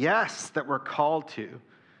Jesus, the yes that we're called to,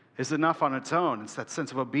 is enough on its own. It's that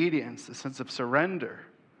sense of obedience, the sense of surrender.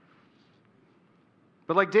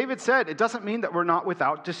 But like David said, it doesn't mean that we're not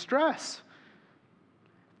without distress.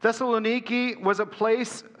 Thessaloniki was a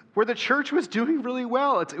place where the church was doing really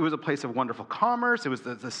well. It was a place of wonderful commerce. It was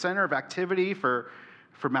the center of activity for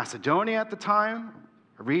Macedonia at the time,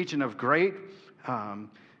 a region of great,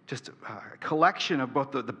 just a collection of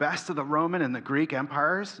both the best of the Roman and the Greek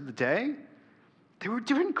empires of the day. They were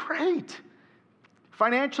doing great.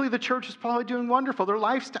 Financially, the church was probably doing wonderful. Their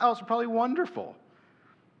lifestyles were probably wonderful.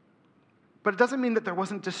 But it doesn't mean that there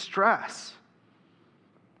wasn't distress.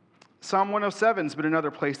 Psalm 107 has been another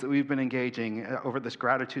place that we've been engaging over this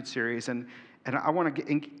gratitude series, and I want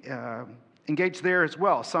to engage there as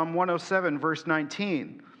well. Psalm 107, verse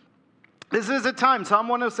 19. This is a time, Psalm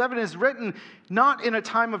 107 is written not in a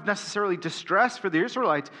time of necessarily distress for the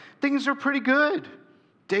Israelites. Things are pretty good.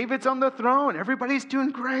 David's on the throne. Everybody's doing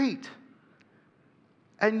great.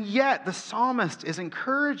 And yet, the psalmist is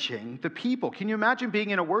encouraging the people. Can you imagine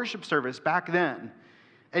being in a worship service back then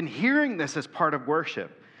and hearing this as part of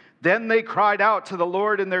worship? Then they cried out to the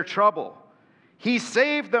Lord in their trouble. He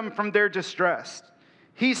saved them from their distress.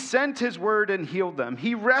 He sent his word and healed them.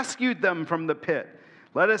 He rescued them from the pit.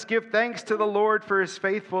 Let us give thanks to the Lord for his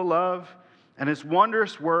faithful love and his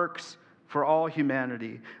wondrous works for all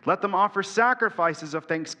humanity. Let them offer sacrifices of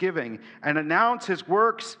thanksgiving and announce his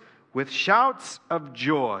works with shouts of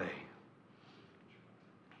joy.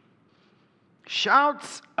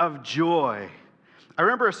 Shouts of joy. I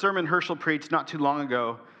remember a sermon Herschel preached not too long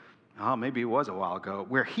ago. Oh, maybe it was a while ago,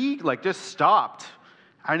 where he just stopped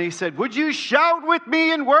and he said, would you shout with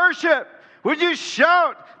me in worship? Would you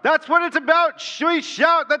shout? That's what it's about. We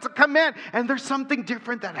shout. That's a command. And there's something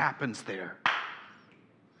different that happens there.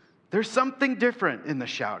 There's something different in the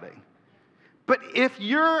shouting. But if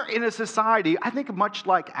you're in a society, I think much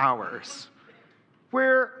like ours,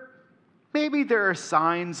 where maybe there are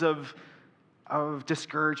signs of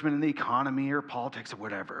discouragement in the economy or politics or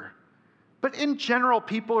whatever, but in general,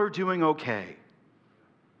 people are doing okay.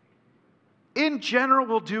 In general,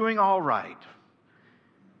 we're doing all right.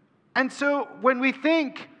 And so when we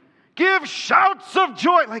think, give shouts of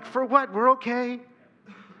joy, like for what? We're okay.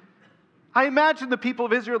 I imagine the people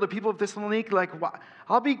of Israel, the people of Thessaloniki,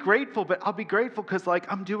 I'll be grateful, but I'll be grateful because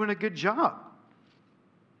I'm doing a good job.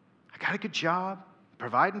 I got a good job,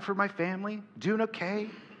 providing for my family, doing okay.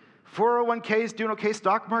 401k is doing okay,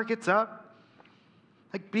 stock market's up.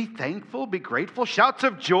 Be thankful, be grateful, shouts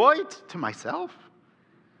of joy to myself.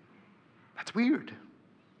 That's weird.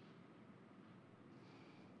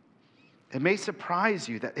 It may surprise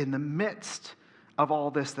you that in the midst of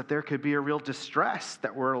all this, that there could be a real distress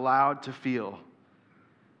that we're allowed to feel.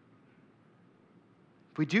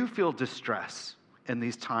 We do feel distress in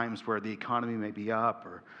these times where the economy may be up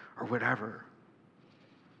or whatever.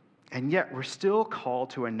 And yet we're still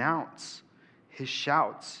called to announce his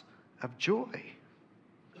shouts of joy.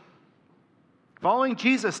 Following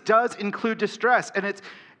Jesus does include distress, and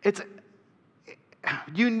it's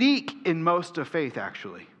unique in most of faith,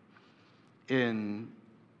 actually. In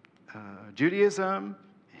Judaism,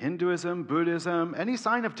 Hinduism, Buddhism, any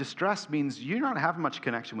sign of distress means you don't have much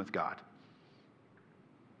connection with God.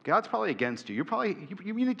 God's probably against you.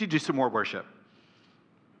 You need to do some more worship.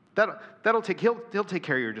 He'll take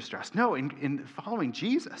care of your distress. No, in following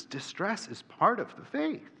Jesus, distress is part of the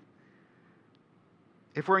faith.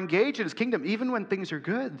 If we're engaged in his kingdom, even when things are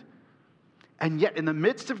good, and yet in the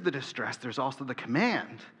midst of the distress, there's also the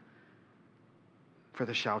command for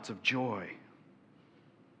the shouts of joy.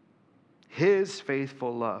 His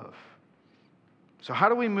faithful love. So how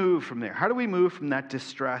do we move from there? How do we move from that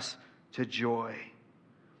distress to joy?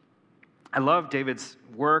 I love David's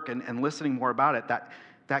work and listening more about it,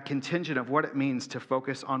 that contingent of what it means to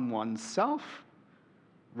focus on oneself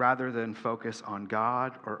rather than focus on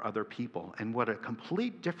God or other people, and what a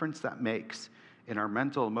complete difference that makes in our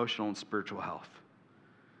mental, emotional, and spiritual health.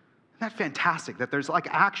 Isn't that fantastic that there's like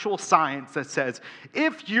actual science that says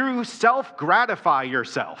if you self-gratify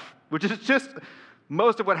yourself, which is just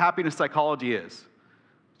most of what happiness psychology is,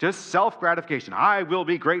 just self-gratification. I will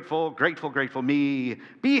be grateful, grateful, grateful, me,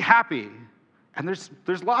 be happy. And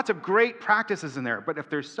there's lots of great practices in there, but if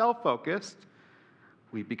they're self-focused,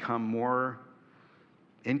 we become more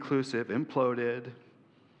inclusive, imploded,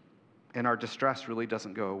 and our distress really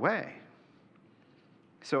doesn't go away.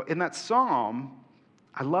 So in that psalm,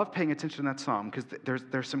 I love paying attention to that psalm because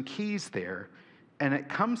there's some keys there, and it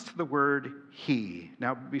comes to the word he.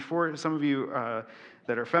 Now, before some of you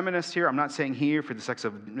that are feminists here, I'm not saying he for the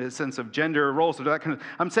sense of gender roles or that kind of.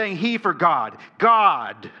 I'm saying he for God.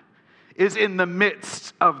 God is in the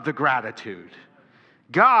midst of the gratitude.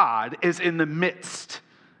 God is in the midst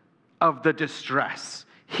of the distress.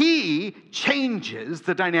 He changes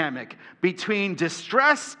the dynamic between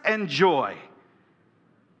distress and joy.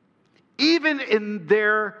 Even in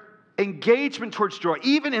their engagement towards joy,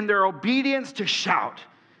 even in their obedience to shout,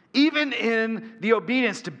 even in the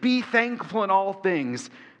obedience to be thankful in all things,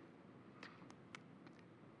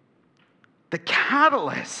 the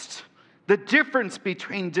catalyst, the difference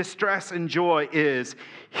between distress and joy is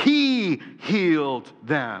he healed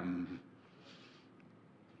them.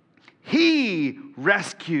 He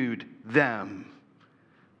rescued them.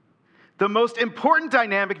 The most important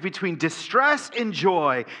dynamic between distress and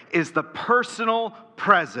joy is the personal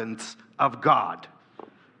presence of God.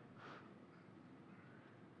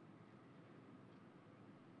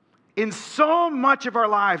 In so much of our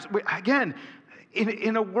lives, again,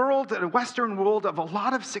 in a world, in a Western world of a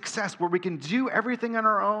lot of success where we can do everything on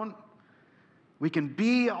our own, we can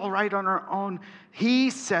be all right on our own, he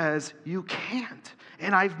says you can't.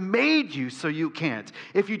 And I've made you so you can't.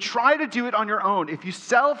 If you try to do it on your own, if you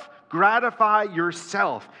self-gratify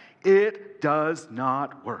yourself, it does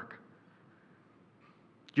not work.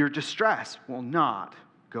 Your distress will not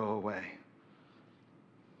go away.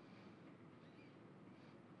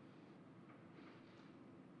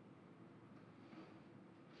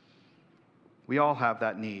 We all have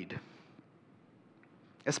that need.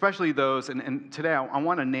 Especially those, and today I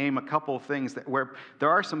want to name a couple of things where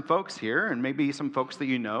there are some folks here, and maybe some folks that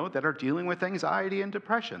you know, that are dealing with anxiety and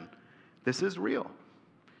depression. This is real.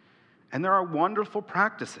 And there are wonderful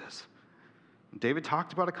practices. David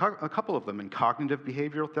talked about a couple of them in cognitive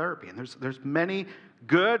behavioral therapy, and there's many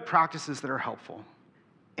good practices that are helpful.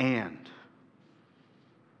 And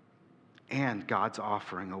God's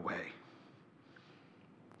offering a way.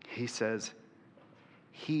 He says,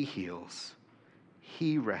 he heals.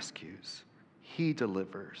 He rescues. He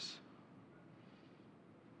delivers.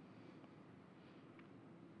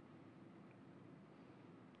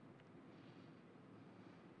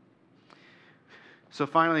 So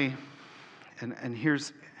finally, and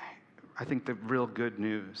here's, I think, the real good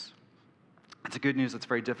news. It's a good news that's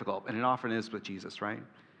very difficult, and it often is with Jesus, right?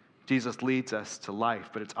 Jesus leads us to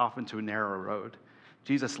life, but it's often to a narrow road.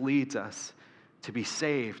 Jesus leads us to be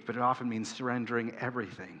saved, but it often means surrendering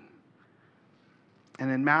everything. And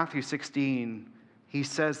in Matthew 16, he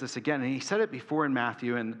says this again, and he said it before in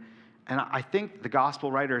Matthew, and I think the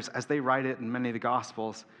gospel writers, as they write it in many of the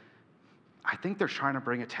gospels, I think they're trying to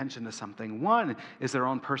bring attention to something. One is their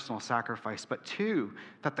own personal sacrifice, but two,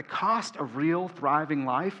 that the cost of real thriving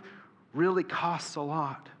life really costs a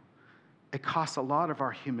lot. It costs a lot of our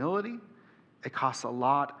humility, It costs a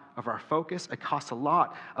lot of our focus. It costs a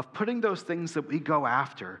lot of putting those things that we go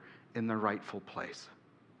after in their rightful place.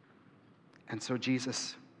 And so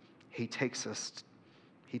Jesus, he takes us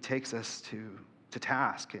to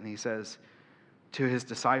task, and he says to his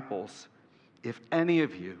disciples, if any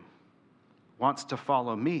of you wants to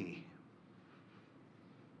follow me,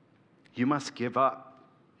 you must give up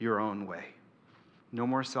your own way. No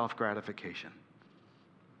more self-gratification.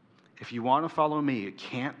 If you want to follow me, it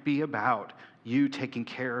can't be about you taking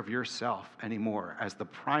care of yourself anymore as the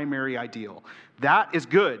primary ideal. That is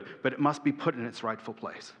good, but it must be put in its rightful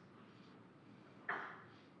place.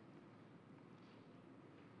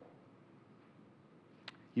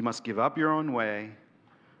 You must give up your own way.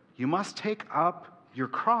 You must take up your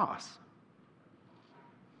cross.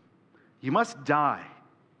 You must die.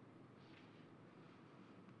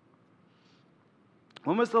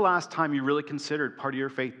 When was the last time you really considered part of your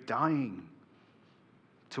faith dying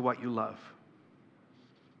to what you love?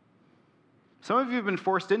 Some of you have been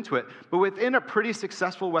forced into it, but within a pretty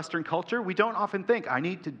successful Western culture, we don't often think, I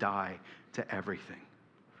need to die to everything.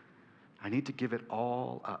 I need to give it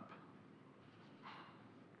all up.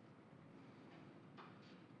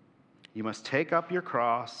 You must take up your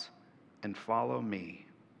cross and follow me.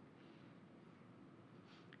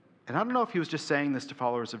 And I don't know if he was just saying this to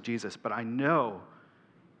followers of Jesus, but I know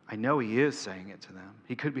he is saying it to them.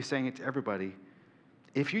 He could be saying it to everybody.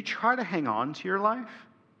 If you try to hang on to your life,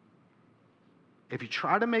 if you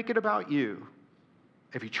try to make it about you,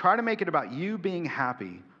 if you try to make it about you being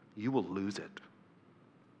happy, you will lose it.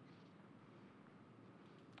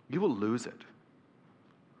 You will lose it.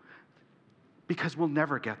 Because we'll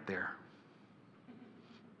never get there.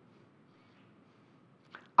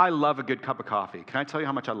 I love a good cup of coffee. Can I tell you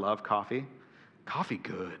how much I love coffee? Coffee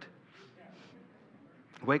good.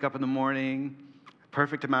 Wake up in the morning,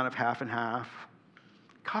 perfect amount of half and half.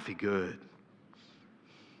 Coffee good.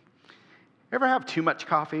 Ever have too much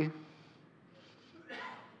coffee?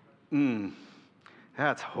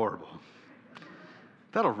 That's horrible.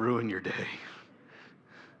 That'll ruin your day.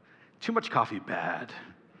 Too much coffee, bad.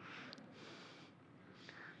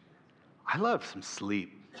 I love some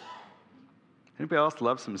sleep. Anybody else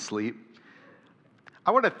love some sleep?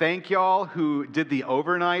 I want to thank y'all who did the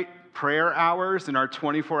overnight prayer hours in our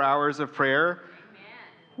 24 hours of prayer.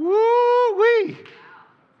 Amen. Woo-wee! Wow.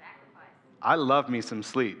 Sacrifice. I love me some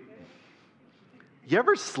sleep. You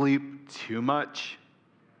ever sleep too much?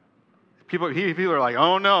 People are like,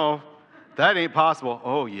 oh no, that ain't possible.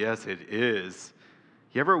 Oh yes, it is.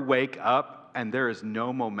 You ever wake up and there is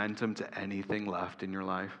no momentum to anything left in your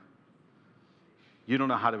life? You don't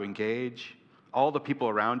know how to engage. All the people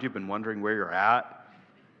around you have been wondering where you're at.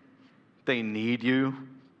 They need you,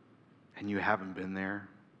 and you haven't been there.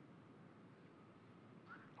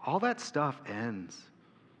 All that stuff ends.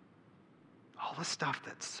 All the stuff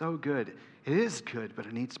that's so good, it is good, but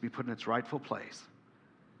it needs to be put in its rightful place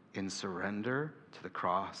in surrender to the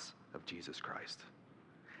cross of Jesus Christ.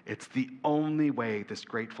 It's the only way this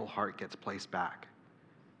grateful heart gets placed back.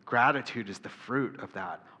 Gratitude is the fruit of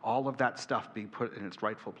that, all of that stuff being put in its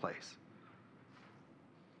rightful place.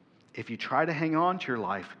 If you try to hang on to your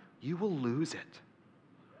life, you will lose it.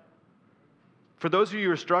 For those of you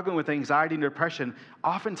who are struggling with anxiety and depression,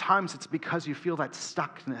 oftentimes it's because you feel that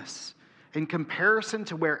stuckness in comparison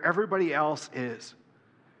to where everybody else is.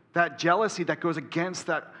 That jealousy that goes against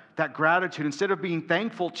that gratitude, instead of being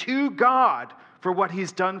thankful to God for what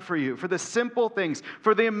he's done for you, for the simple things,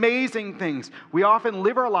 for the amazing things. We often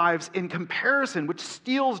live our lives in comparison, which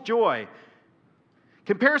steals joy.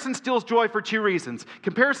 Comparison steals joy for two reasons.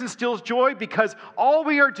 Comparison steals joy because all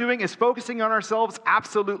we are doing is focusing on ourselves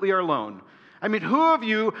absolutely alone. I mean, who of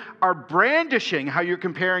you are brandishing how you're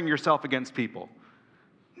comparing yourself against people?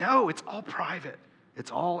 No, it's all private. It's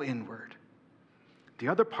all inward. The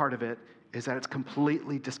other part of it is that it's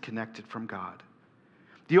completely disconnected from God.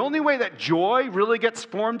 The only way that joy really gets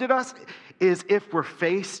formed in us is if we're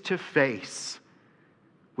face to face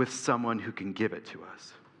with someone who can give it to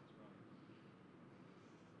us.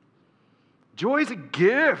 Joy is a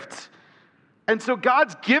gift. And so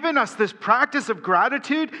God's given us this practice of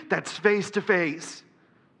gratitude that's face to face.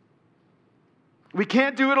 We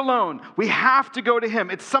can't do it alone. We have to go to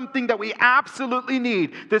him. It's something that we absolutely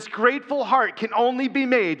need. This grateful heart can only be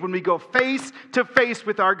made when we go face to face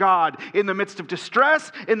with our God in the midst of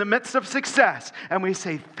distress, in the midst of success, and we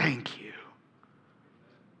say, thank you.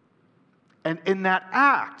 And in that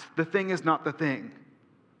act, the thing is not the thing.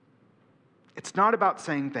 It's not about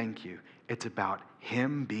saying thank you. It's about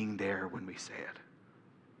him being there when we say it.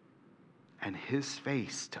 And his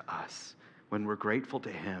face to us, when we're grateful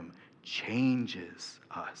to him, changes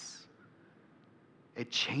us.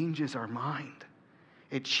 It changes our mind.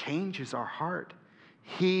 It changes our heart.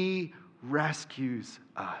 He rescues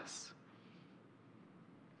us.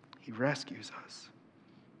 He rescues us.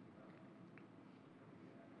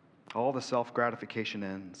 All the self-gratification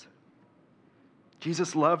ends.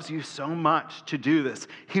 Jesus loves you so much to do this.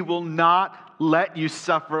 He will not let you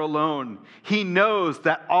suffer alone. He knows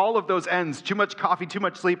that all of those ends, too much coffee, too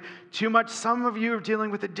much sleep, some of you are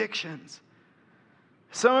dealing with addictions.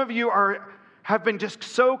 Some of you have been just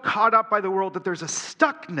so caught up by the world that there's a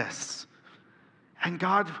stuckness. And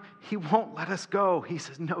God, He won't let us go. He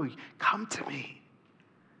says, no, come to me.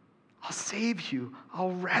 I'll save you.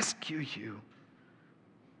 I'll rescue you.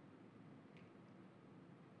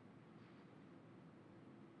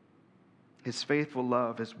 His faithful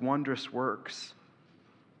love, His wondrous works,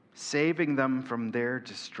 saving them from their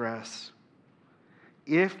distress.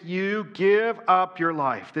 If you give up your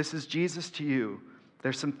life, this is Jesus to you.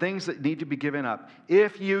 There's some things that need to be given up.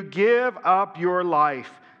 If you give up your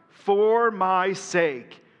life for my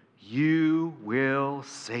sake, you will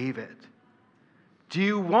save it. Do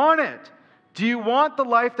you want it? Do you want the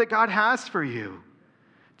life that God has for you?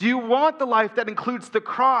 Do you want the life that includes the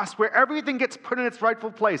cross, where everything gets put in its rightful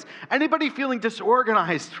place? Anybody feeling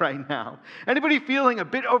disorganized right now? Anybody feeling a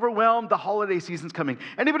bit overwhelmed? The holiday season's coming.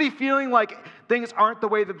 Anybody feeling like things aren't the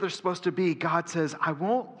way that they're supposed to be? God says, I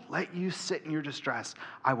won't let you sit in your distress.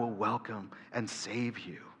 I will welcome and save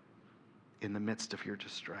you in the midst of your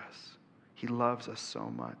distress. He loves us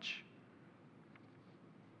so much.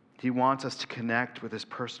 He wants us to connect with His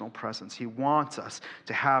personal presence. He wants us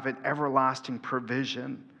to have an everlasting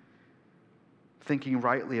provision, thinking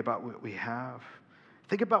rightly about what we have.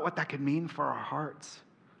 Think about what that could mean for our hearts.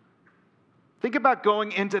 Think about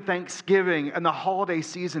going into Thanksgiving and the holiday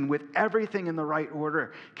season with everything in the right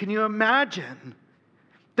order. Can you imagine?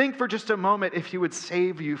 Think for just a moment if He would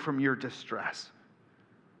save you from your distress.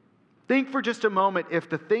 Think for just a moment if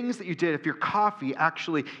the things that you did, if your coffee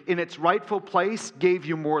actually in its rightful place gave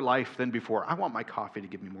you more life than before. I want my coffee to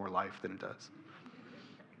give me more life than it does.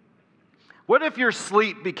 What if your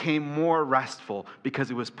sleep became more restful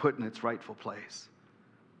because it was put in its rightful place?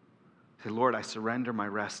 Say, Lord, I surrender my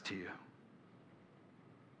rest to you.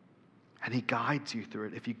 And He guides you through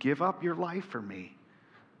it. If you give up your life for me,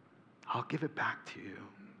 I'll give it back to you.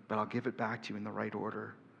 But I'll give it back to you in the right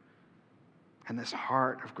order. And this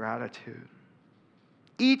heart of gratitude.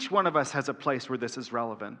 Each one of us has a place where this is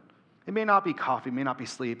relevant. It may not be coffee, it may not be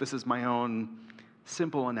sleep. This is my own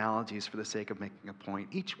simple analogies for the sake of making a point.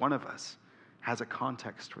 Each one of us has a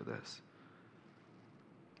context for this.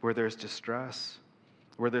 Where there's distress,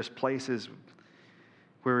 where there's places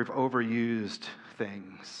where we've overused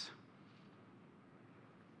things,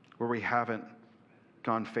 where we haven't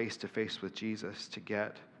gone face to face with Jesus to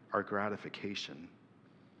get our gratification.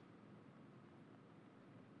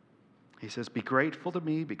 He says, be grateful to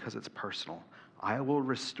me because it's personal. I will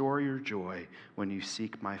restore your joy when you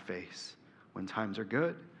seek my face, when times are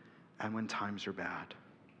good and when times are bad.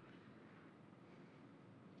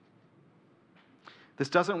 This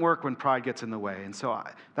doesn't work when pride gets in the way, and so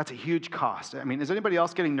that's a huge cost. I mean, is anybody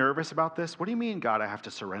else getting nervous about this? What do you mean, God, I have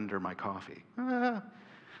to surrender my coffee? God,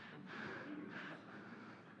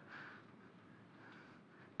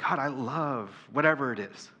 I love whatever it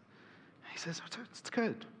is. He says, it's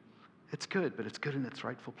good. It's good, but it's good in its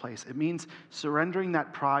rightful place. It means surrendering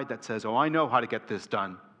that pride that says, oh, I know how to get this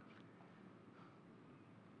done.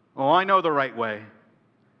 Oh, I know the right way.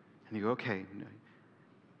 And you go, okay.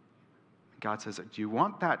 God says, do you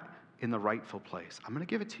want that in the rightful place? I'm going to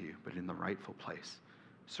give it to you, but in the rightful place.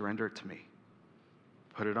 Surrender it to me.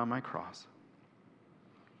 Put it on my cross.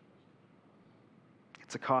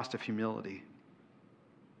 It's a cost of humility.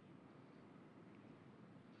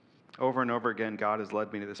 Over and over again, God has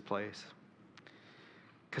led me to this place.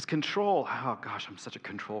 Because control, oh gosh, I'm such a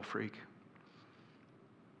control freak.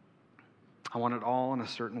 I want it all in a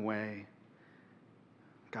certain way.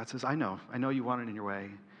 God says, I know you want it in your way.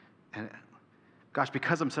 And gosh,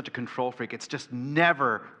 because I'm such a control freak, it's just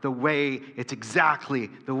never it's exactly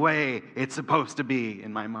the way it's supposed to be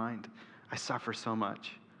in my mind. I suffer so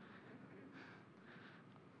much.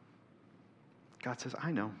 God says,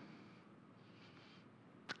 I know.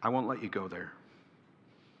 I won't let you go there.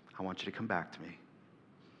 I want you to come back to me.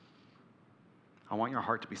 I want your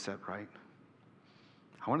heart to be set right.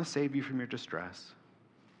 I want to save you from your distress.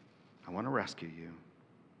 I want to rescue you.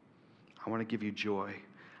 I want to give you joy.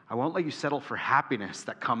 I won't let you settle for happiness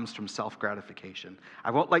that comes from self-gratification. I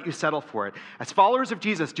won't let you settle for it. As followers of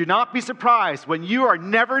Jesus, do not be surprised when you are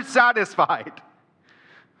never satisfied.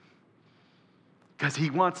 Because He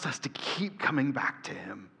wants us to keep coming back to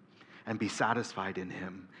Him. and be satisfied in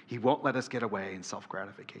him. He won't let us get away in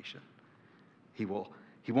self-gratification. He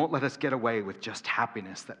won't let us get away with just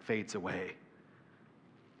happiness that fades away.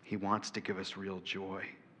 He wants to give us real joy.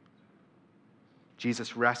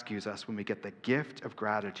 Jesus rescues us when we get the gift of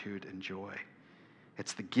gratitude and joy.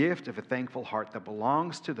 It's the gift of a thankful heart that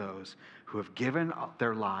belongs to those who have given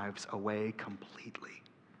their lives away completely.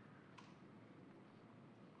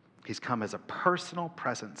 He's come as a personal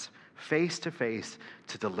presence, face to face,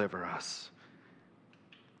 to deliver us.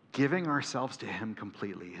 Giving ourselves to him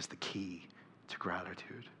completely is the key to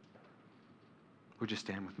gratitude. Would you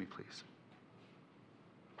stand with me, please?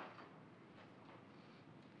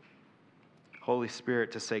 Holy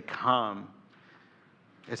Spirit, to say, come,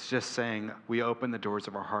 it's just saying we open the doors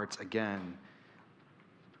of our hearts again,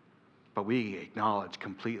 but we acknowledge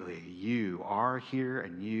completely you are here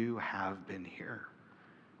and you have been here.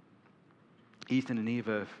 Ethan and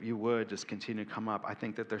Eva, if you would, just continue to come up. I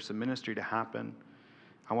think that there's some ministry to happen.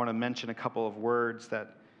 I want to mention a couple of words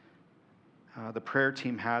that the prayer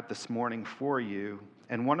team had this morning for you,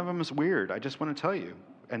 and one of them is weird. I just want to tell you.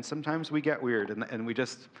 And sometimes we get weird, and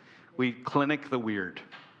we clinic the weird.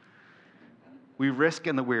 We risk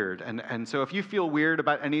in the weird. And so if you feel weird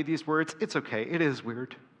about any of these words, it's okay. It is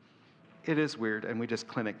weird. It is weird, and we just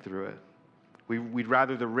clinic through it. We'd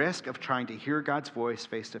rather the risk of trying to hear God's voice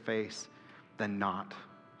face to face than not.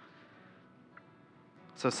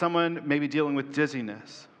 So someone may be dealing with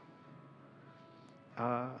dizziness.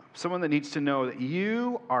 Someone that needs to know that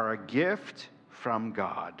you are a gift from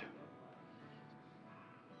God.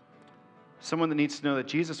 Someone that needs to know that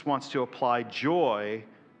Jesus wants to apply joy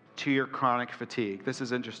to your chronic fatigue. This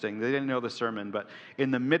is interesting. They didn't know the sermon, but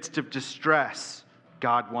in the midst of distress,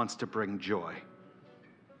 God wants to bring joy.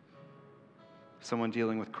 Someone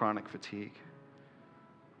dealing with chronic fatigue.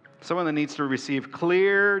 Someone that needs to receive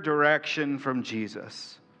clear direction from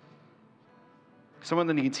Jesus. Someone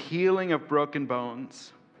that needs healing of broken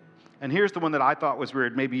bones. And here's the one that I thought was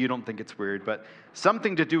weird. Maybe you don't think it's weird, but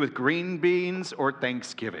something to do with green beans or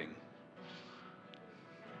Thanksgiving.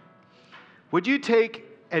 Would you take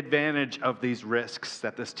advantage of these risks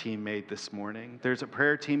that this team made this morning? There's a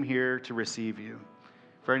prayer team here to receive you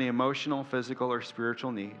for any emotional, physical, or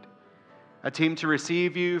spiritual need. A team to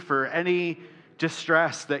receive you for any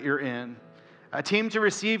distress that you're in. A team to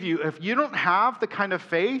receive you if you don't have the kind of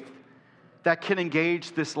faith that can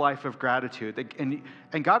engage this life of gratitude.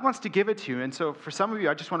 And God wants to give it to you. And so for some of you,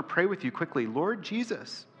 I just want to pray with you quickly. Lord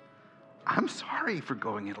Jesus, I'm sorry for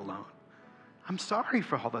going it alone. I'm sorry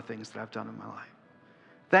for all the things that I've done in my life.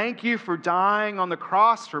 Thank you for dying on the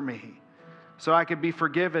cross for me so I could be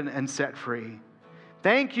forgiven and set free.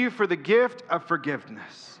 Thank you for the gift of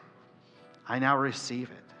forgiveness. I now receive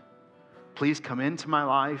it. Please come into my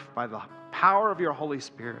life by the power of your Holy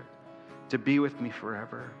Spirit to be with me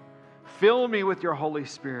forever. Fill me with your Holy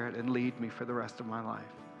Spirit and lead me for the rest of my life.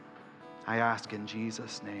 I ask in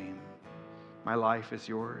Jesus' name. My life is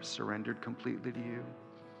yours, surrendered completely to you.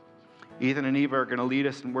 Ethan and Eva are going to lead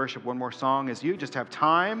us in worship one more song. As you just have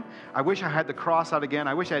time, I wish I had the cross out again.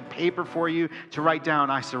 I wish I had paper for you to write down,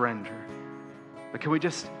 I surrender. But can we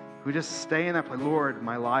just stay in that place? Lord,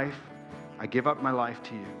 my life, I give up my life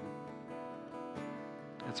to you.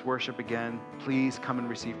 Let's worship again. Please come and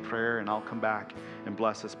receive prayer, and I'll come back and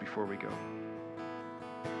bless us before we go.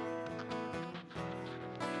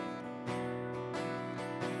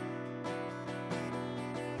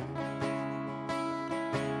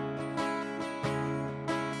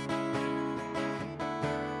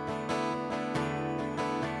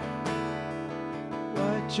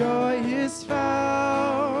 What joy is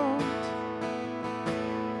found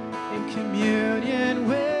in communion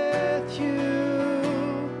with you.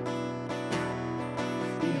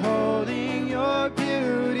 Beholding your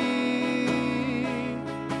beauty,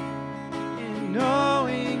 in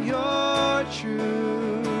knowing your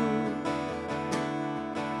truth,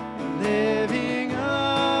 and living a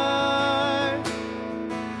life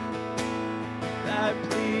that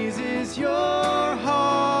pleases your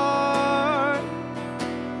heart,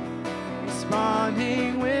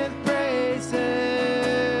 responding with praises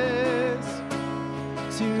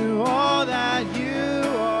to all that you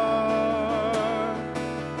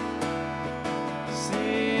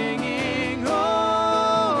singing,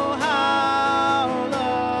 oh, how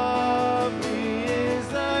lovely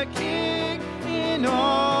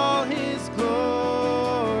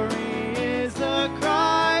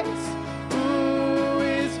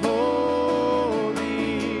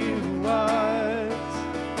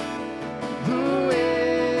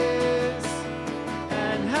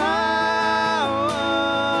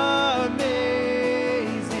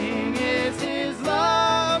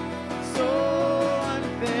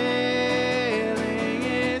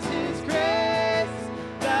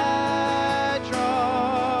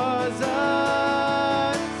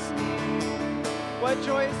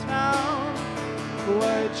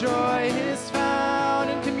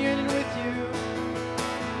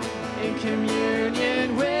in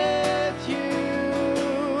communion with you,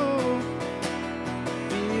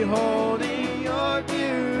 beholding your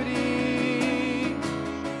beauty,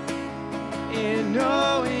 in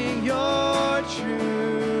knowing your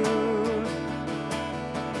truth,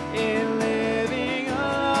 in living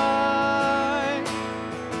a life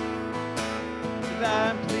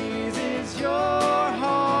that pleases your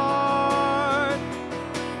heart,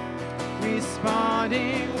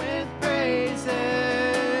 responding with praises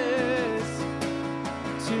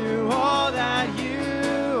to all that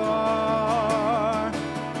you are,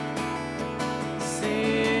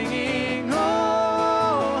 singing,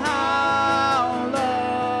 oh, how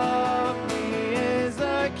lovely is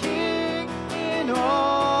the King, in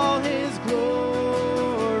all his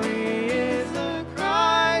glory is the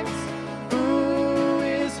Christ, who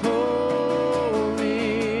is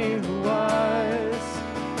holy, who was,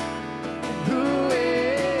 and who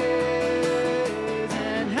is,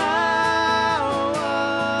 and how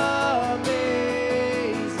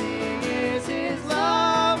amazing is his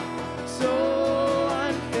love, so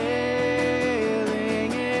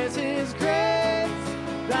unfailing is his grace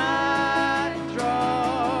that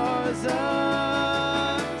draws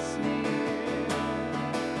us near.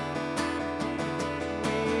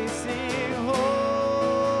 We sing,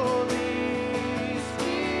 Holy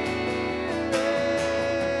Spirit,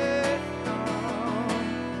 come.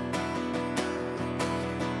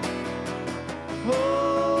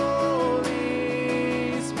 Holy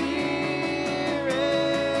Spirit,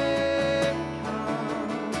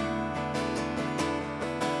 come.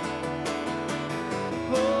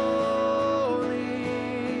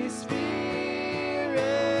 Holy Spirit,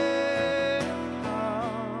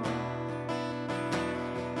 come.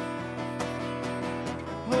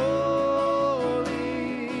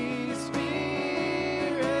 Holy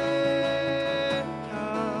Spirit,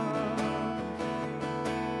 come.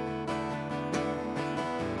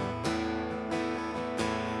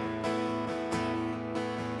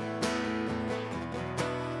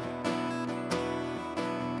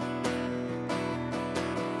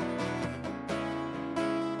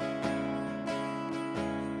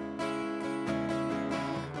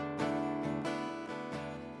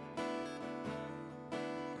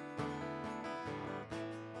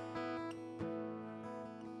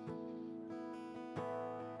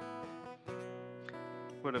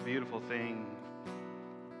 What a beautiful thing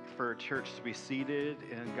for a church to be seated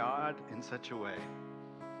in God in such a way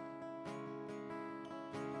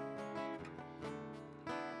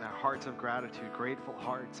that hearts of gratitude, grateful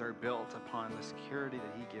hearts are built upon the security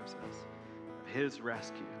that He gives us, of His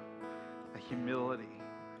rescue, the humility,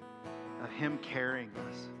 of Him carrying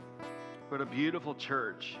us. What a beautiful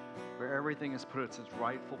church where everything is put in its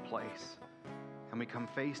rightful place and we come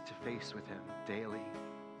face to face with Him daily,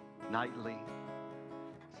 nightly.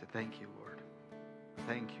 So thank you, Lord.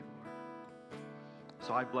 Thank you, Lord.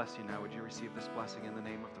 So I bless you now. Would you receive this blessing in the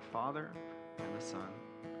name of the Father and the Son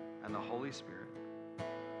and the Holy Spirit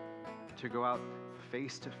to go out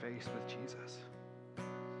face to face with Jesus,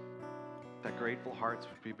 that grateful hearts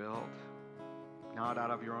would be built, not out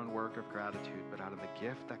of your own work of gratitude, but out of the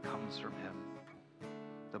gift that comes from Him,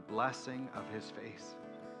 the blessing of His face.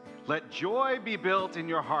 Let joy be built in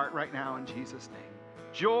your heart right now in Jesus' name.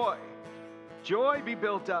 Joy. Joy be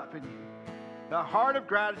built up in you. The heart of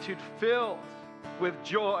gratitude filled with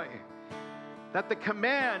joy. That the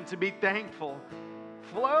command to be thankful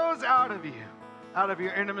flows out of you, out of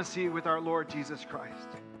your intimacy with our Lord Jesus Christ.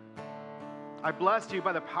 I bless you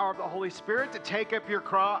by the power of the Holy Spirit to take up your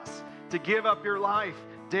cross, to give up your life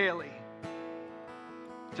daily,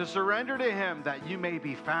 to surrender to Him that you may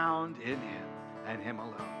be found in Him and Him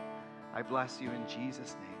alone. I bless you in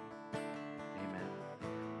Jesus' name.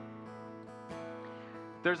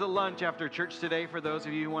 There's a lunch after church today for those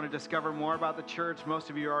of you who want to discover more about the church.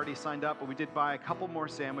 Most of you already signed up, but we did buy a couple more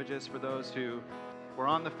sandwiches for those who were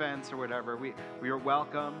on the fence or whatever. We are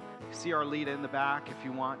welcome. See our lead in the back if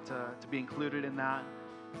you want to be included in that.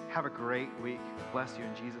 Have a great week. Bless you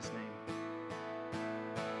in Jesus' name.